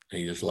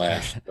 And he just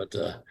laughs, but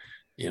so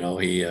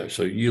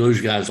you lose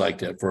guys like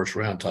that first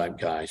round type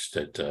guys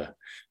that.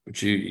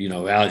 But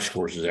Alex, of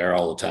course, is there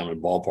all the time, and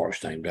the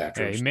ballpark's named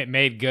after him. He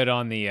made good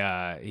on the.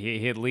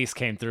 He at least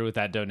came through with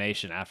that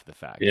donation after the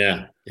fact.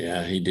 Yeah,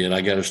 he did.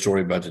 I got a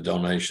story about the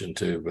donation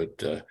too,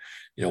 but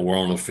we're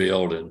on the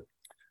field and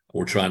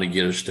we're trying to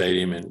get a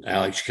stadium, and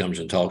Alex comes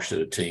and talks to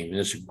the team. And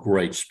it's a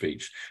great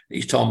speech.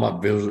 He's talking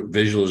about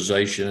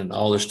visualization and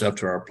all this stuff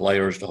to our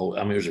players. It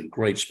was a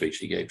great speech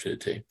he gave to the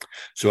team.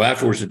 So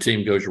afterwards, the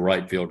team goes to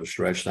right field to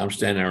stretch, and I'm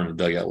standing there in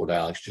the dugout with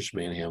Alex, just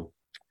me and him.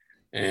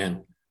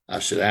 And I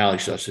said,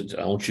 Alex,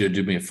 I want you to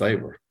do me a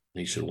favor. And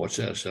he said, what's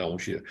that? I said, I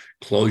want you to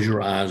close your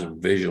eyes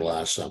and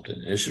visualize something.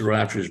 And this is right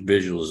after his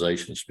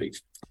visualization speech.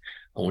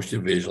 I want you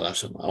to visualize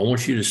something. I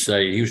want you to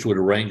say, here's what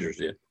the Rangers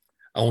did.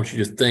 I want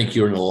you to think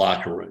you're in the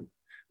locker room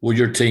with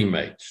your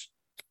teammates,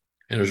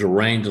 and there's a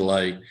rain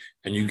delay,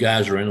 and you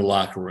guys are in the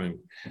locker room,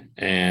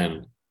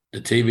 and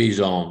the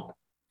TV's on,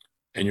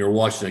 and you're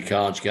watching a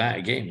college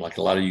game like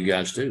a lot of you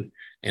guys do,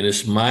 and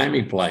it's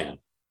Miami playing,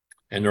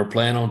 and they're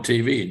playing on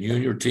TV, and you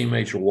and your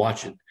teammates are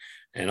watching,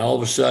 and all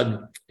of a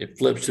sudden it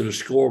flips to the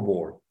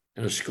scoreboard,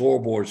 and the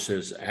scoreboard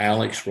says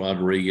Alex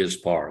Rodriguez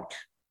Park,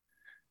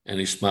 and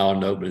he smiled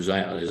and opened his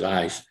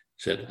eyes,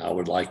 said, I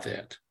would like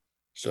that.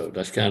 So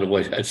that's kind of the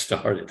way that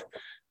started.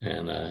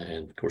 And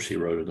of course he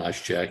wrote a nice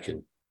check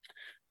and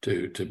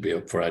to be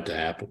up for that to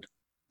happen.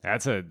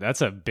 That's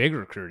a big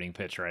recruiting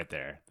pitch right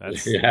there.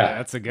 That's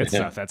the good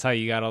stuff. That's how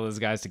you got all those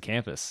guys to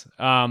campus.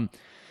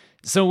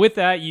 So with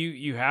that,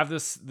 you have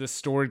this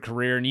storied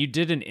career, and you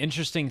did an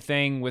interesting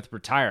thing with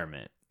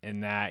retirement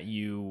in that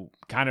you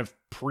kind of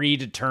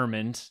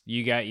predetermined.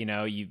 You got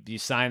you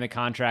signed the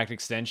contract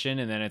extension,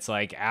 and then it's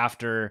like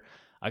after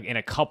in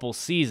a couple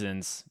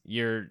seasons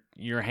you're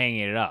hanging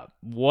it up.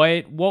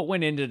 What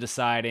went into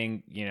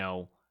deciding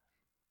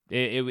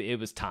it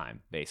was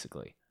time,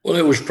 basically? Well,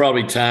 it was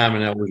probably time,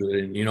 and that was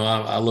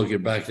I look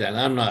at back then.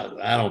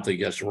 I don't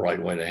think that's the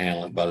right way to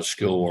handle it by the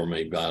school or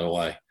me, by the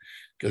way,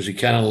 because he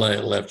kind of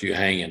left you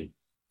hanging,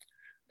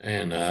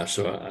 and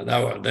so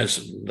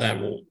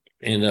that will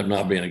end up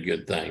not being a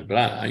good thing. But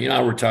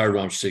I retired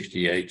when I was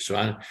 68,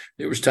 so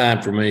it was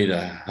time for me to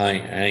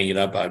hang it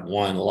up. I'd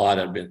won a lot.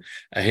 I'd been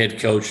a head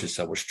coach since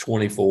I was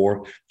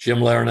 24. Jim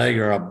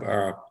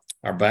Larinaga,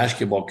 our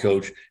basketball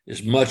coach,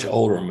 is much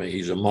older than me.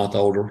 He's a month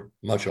older,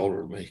 much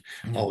older than me.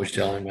 I always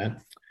tell him that.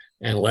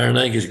 And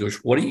Larinaga goes,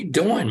 "What are you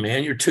doing,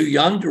 man? You're too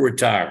young to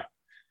retire."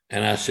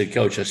 And I said,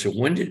 "Coach," I said,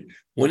 when did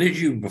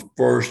you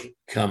first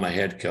become a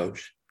head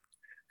coach?"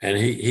 And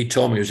he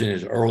told me he was in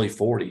his early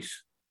 40s.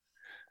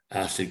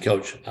 I said,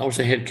 "Coach, I was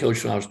a head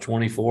coach when I was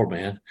 24,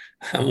 man.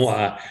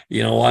 Why?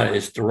 You know what?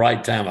 It's the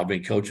right time. I've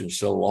been coaching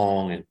so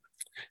long." And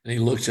he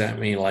looks at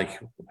me like,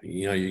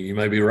 you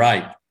may be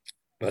right.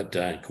 But,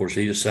 of course,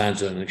 he just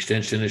signs an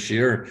extension this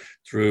year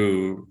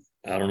through,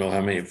 I don't know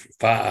how many,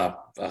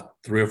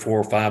 3 or 4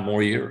 or 5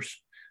 more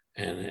years.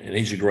 And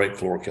he's a great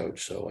floor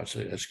coach. So I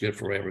say that's good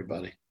for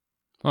everybody.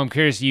 Well, I'm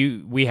curious,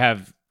 we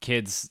have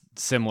kids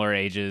similar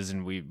ages,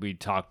 and we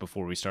talked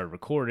before we started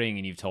recording,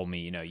 and you've told me,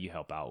 you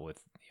help out with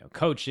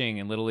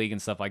coaching and Little League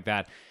and stuff like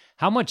that.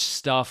 How much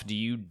stuff do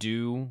you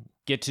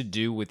get to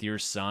do with your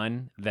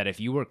son that if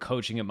you were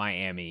coaching at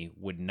Miami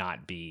would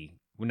not be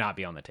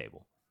on the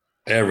table?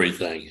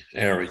 Everything,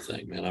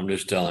 man. I'm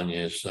just telling you,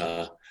 it's,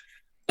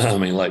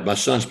 like my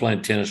son's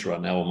playing tennis right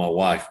now with my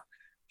wife.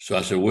 So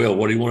I said, "Will,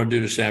 what do you want to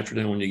do this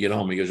afternoon when you get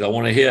home?" He goes, "I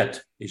want to hit."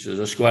 He says,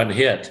 "Let's go out and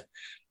hit."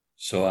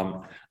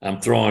 So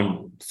I'm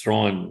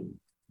throwing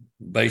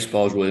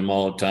baseballs with him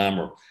all the time.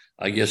 Or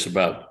I guess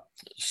about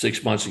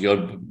 6 months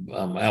ago,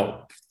 I'm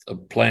out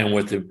playing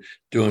with him,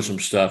 doing some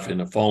stuff, and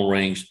the phone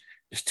rings.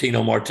 It's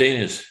Tino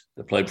Martinez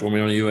that played for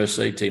me on the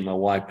USA team. My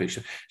wife picks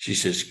up. She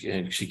says,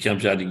 and she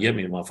comes out to get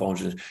me on my phone.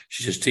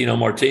 She says, "Tino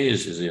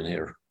Martinez is in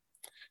here.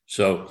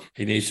 So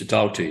he needs to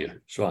talk to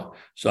you." So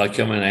I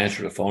come in and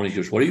answer the phone. He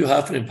goes, "What are you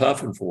huffing and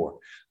puffing for?"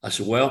 I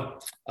said,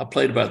 "Well, I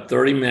played about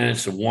 30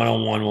 minutes of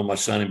one-on-one with my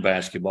son in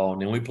basketball,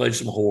 and then we played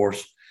some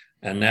horse,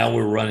 and now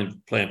we're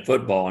playing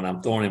football, and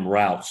I'm throwing him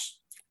routes,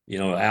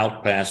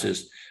 out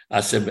passes." I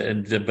said,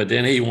 but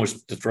then he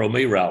wants to throw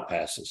me route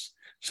passes.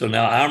 So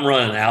now I'm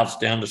running outs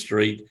down the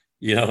street,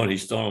 and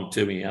he's throwing them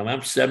to me.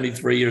 I'm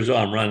 73 years old.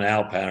 I'm running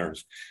out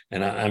patterns,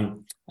 and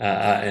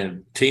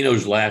and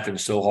Tino's laughing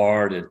so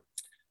hard,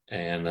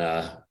 and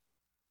I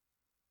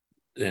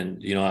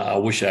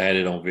wish I had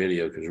it on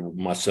video, because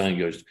my son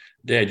goes,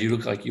 "Dad, you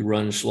look like you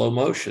run in slow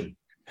motion,"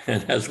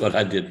 and that's what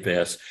I did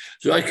best.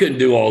 So I couldn't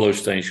do all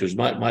those things because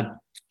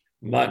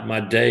my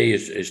day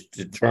is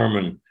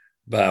determined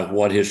by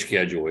what his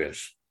schedule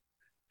is.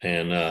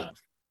 And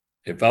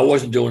if I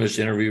wasn't doing this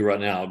interview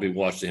right now, I'd be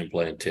watching him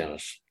playing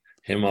tennis.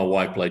 him and my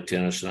wife play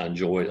tennis, and I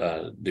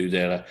do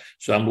that.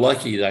 So I'm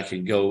lucky that I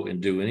can go and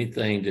do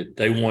anything that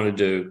they want to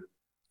do.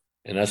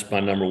 And that's my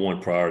number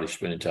one priority,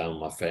 spending time with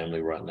my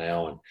family right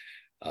now.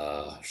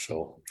 And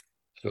so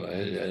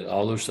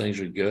all those things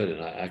are good.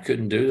 And I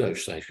couldn't do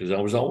those things because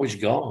I was always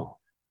gone.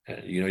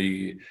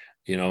 You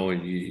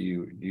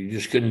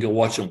just couldn't go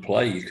watch them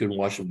play. You couldn't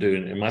watch them do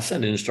it. And my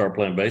son didn't start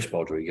playing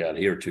baseball till he got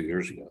here 2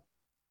 years ago.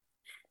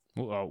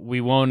 Well,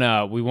 we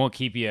won't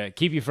keep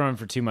you from him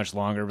for too much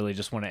longer. Really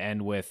just want to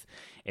end with,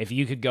 if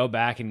you could go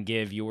back and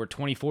give your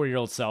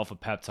 24-year-old self a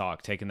pep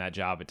talk taking that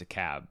job at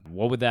DeKalb,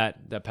 what would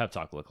that pep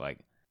talk look like?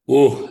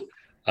 Oh,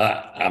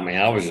 I mean,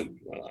 I was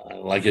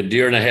like a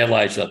deer in the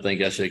headlights, I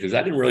think I said, because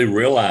I didn't really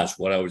realize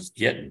what I was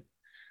getting.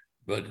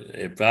 But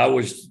if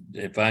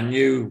I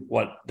knew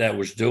what that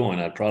was doing,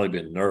 I'd probably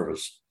been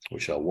nervous,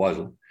 which I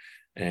wasn't.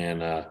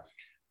 And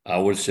I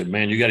would have said,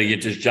 man, you got to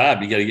get this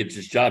job. You got to get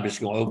this job. It's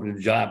going to open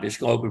the job. It's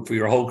going to open for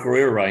your whole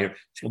career right here.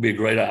 It's going to be a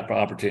great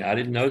opportunity. I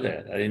didn't know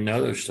that. I didn't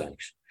know those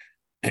things.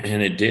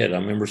 And it did. I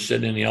remember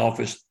sitting in the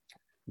office,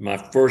 my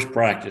first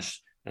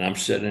practice, and I'm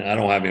sitting, I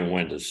don't have any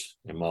windows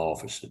in my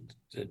office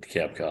at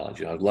DeKalb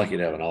College. I was lucky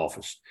to have an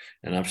office.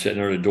 And I'm sitting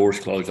there, the door's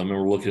closed. I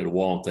remember looking at the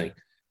wall and thinking,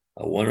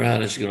 I wonder how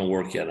this is going to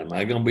work out. Am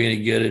I going to be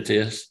any good at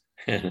this?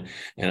 And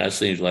that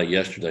seems like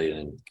yesterday.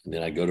 And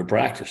then I go to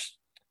practice.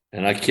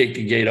 And I kicked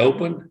the gate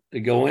open to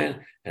go in,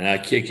 and I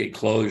kick it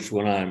closed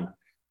when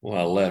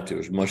I left. It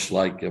was much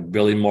like a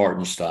Billy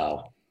Martin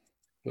style,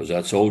 because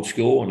that's old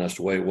school, and that's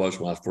the way it was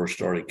when I first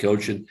started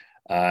coaching.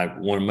 I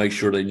want to make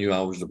sure they knew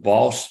I was the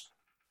boss,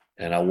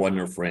 and I wasn't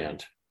their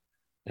friend.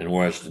 And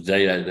whereas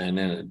today, and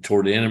then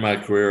toward the end of my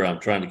career, I'm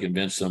trying to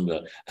convince them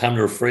that I'm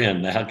their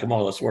friend. Now, come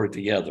on, let's work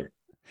together.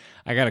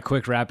 I got a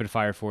quick rapid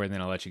fire for you, and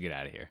then I'll let you get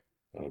out of here.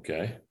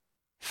 Okay.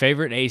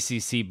 Favorite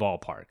ACC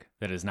ballpark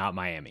that is not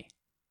Miami?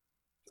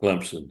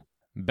 Clemson.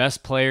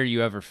 Best player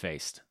you ever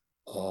faced?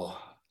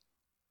 Oh,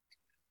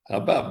 how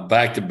about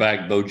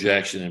back-to-back Bo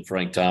Jackson and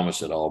Frank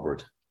Thomas at Auburn?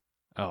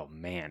 Oh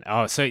man.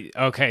 Oh, so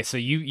okay. So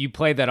you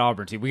played that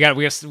Auburn team. We got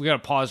to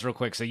pause real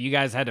quick. So you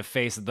guys had to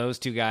face those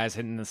two guys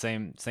hitting the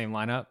same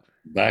lineup?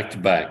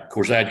 Back-to-back. Of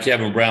course, I had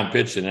Kevin Brown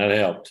pitching. That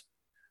helped.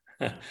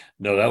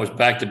 No, that was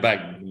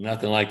back-to-back.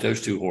 Nothing like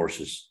those two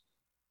horses.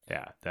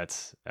 Yeah,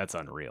 that's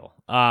unreal.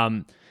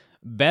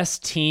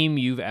 Best team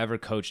you've ever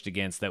coached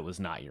against that was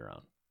not your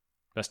own?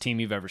 Best team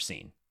you've ever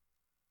seen?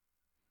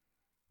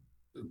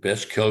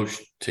 Best coach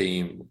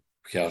team,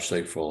 Cal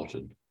State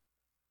Fullerton.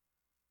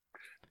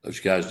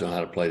 Those guys know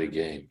how to play the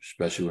game,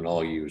 especially when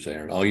all you was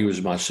there. And all you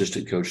was my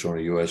assistant coach on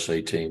a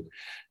USA team,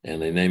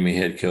 and they named me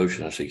head coach.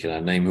 And I said, "Can I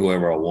name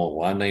whoever I want?"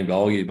 Well, I named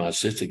all you my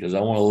assistant because I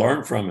want to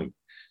learn from him.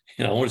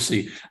 I want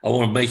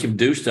to make him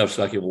do stuff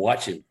so I can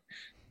watch him.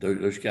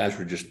 Those guys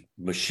were just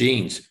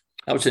machines.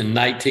 I was in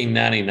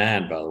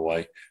 1999, by the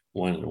way,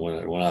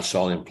 when I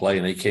saw them play,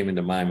 and they came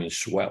into Miami and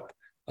swept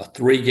a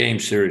 3-game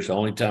series, the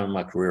only time in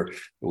my career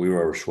that we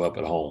were ever swept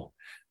at home.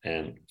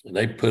 And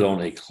they put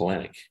on a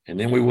clinic. And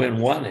then we went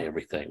and won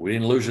everything. We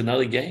didn't lose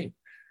another game.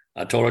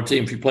 I told our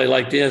team, if you play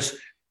like this,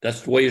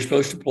 that's the way you're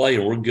supposed to play,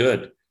 and we're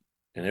good.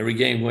 And every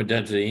game went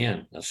down to the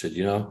end. I said,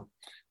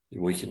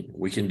 we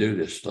can do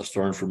this. Let's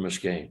learn from this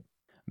game.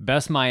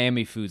 Best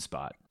Miami food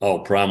spot? Oh,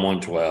 Prime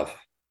 112.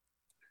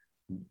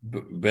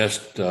 Best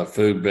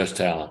food, best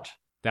talent.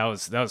 That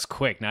was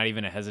quick, not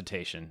even a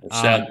hesitation.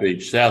 South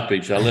Beach.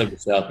 I lived in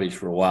South Beach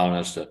for a while, and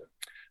that's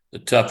the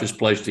toughest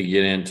place to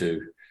get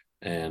into.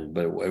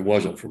 But it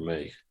wasn't for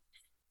me.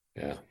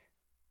 Yeah.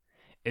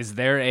 Is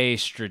there a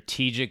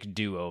strategic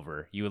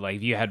do-over you would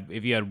like?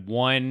 If you had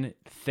one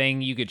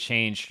thing you could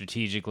change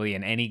strategically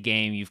in any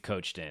game you've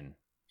coached in?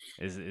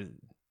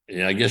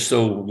 Yeah, I guess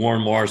so.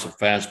 Warren Morris a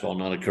fastball,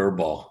 not a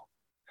curveball.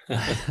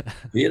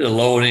 He had a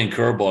low and in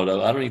curveball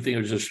though. I don't even think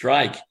it was a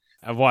strike.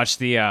 I've watched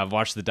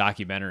the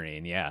documentary,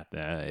 and yeah,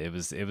 it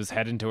was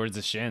heading towards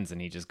the shins, and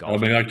he just golfed.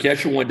 I mean, our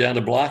catcher went down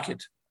to block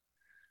it.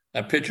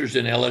 Our pitcher's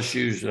in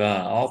LSU's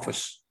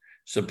office.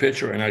 It's a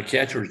pitcher, and our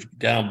catcher's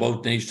down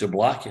both knees to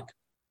block it.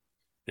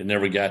 It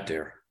never got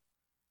there.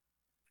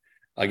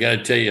 I got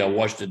to tell you, I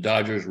watched the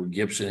Dodgers where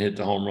Gibson hit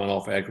the home run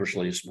off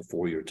Eckersley. It's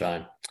before your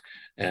time.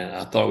 And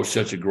I thought it was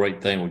such a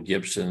great thing with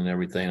Gibson and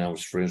everything. I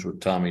was friends with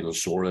Tommy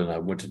Lasorda, and I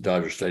went to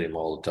Dodger Stadium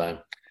all the time.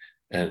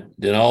 And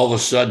then all of a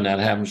sudden that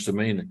happens to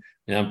me. And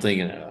I'm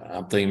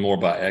thinking more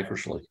about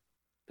Eckersley.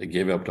 They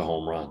gave up the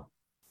home run.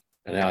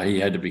 And how he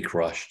had to be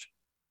crushed.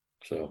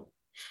 So,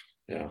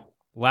 yeah.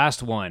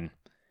 Last one.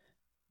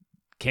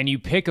 Can you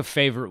pick a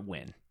favorite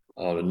win?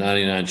 Oh, the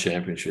 99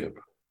 championship.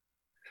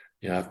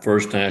 Yeah,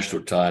 first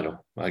national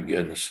title. My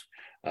goodness.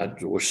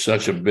 It was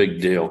such a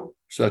big deal.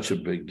 Such a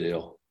big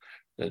deal.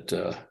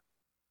 That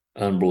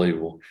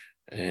unbelievable.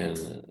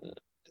 And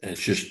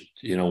it's just,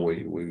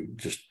 we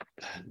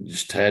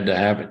just had to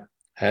have it.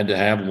 Had to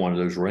have one of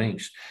those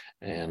rings.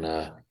 And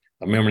I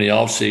remember in the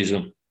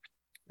offseason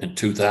in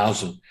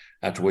 2000,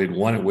 after we'd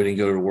won it, we didn't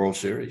go to the World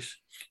Series.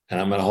 And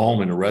I'm at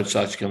home, and the Red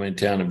Sox come in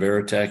town in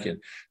Veritek, and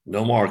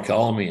Nomar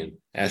called me and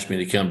asked me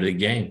to come to the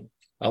game.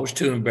 I was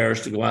too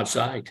embarrassed to go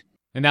outside.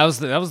 And that was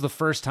the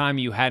first time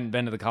you hadn't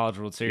been to the College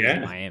World Series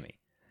in Yeah, Miami.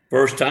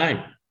 first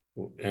time.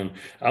 And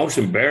I was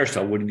embarrassed.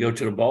 I wouldn't go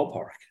to the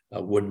ballpark. I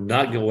would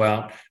not go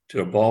out to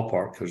the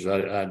ballpark because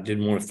I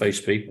didn't want to face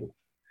people.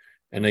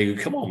 And they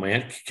go, come on,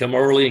 man, come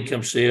early and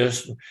come see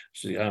us.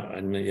 See,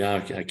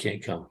 I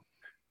can't come.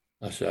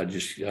 I said,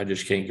 I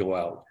just can't go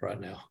out right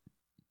now.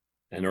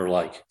 And they're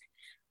like,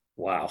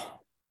 wow,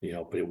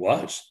 but it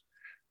was.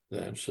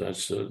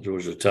 It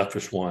was the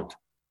toughest one.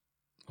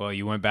 Well,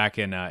 you went back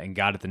and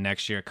got it the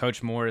next year.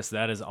 Coach Morris,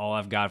 that is all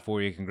I've got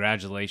for you.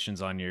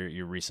 Congratulations on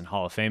your recent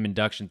Hall of Fame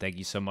induction. Thank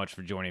you so much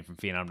for joining from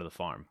Phenom to the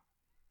Farm.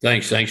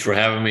 Thanks for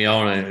having me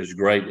on. It was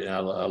great. I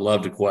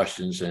love the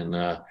questions and,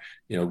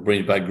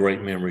 brings back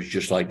great memories,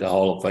 just like the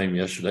Hall of Fame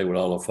yesterday with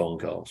all the phone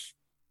calls.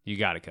 You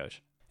got it,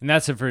 Coach. And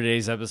that's it for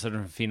today's episode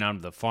of Phenom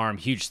to the Farm.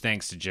 Huge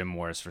thanks to Jim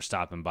Morris for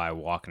stopping by,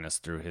 walking us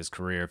through his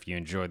career. If you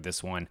enjoyed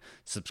this one,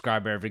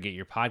 subscribe wherever you get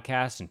your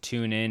podcast and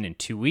tune in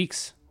 2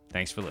 weeks.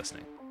 Thanks for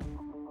listening.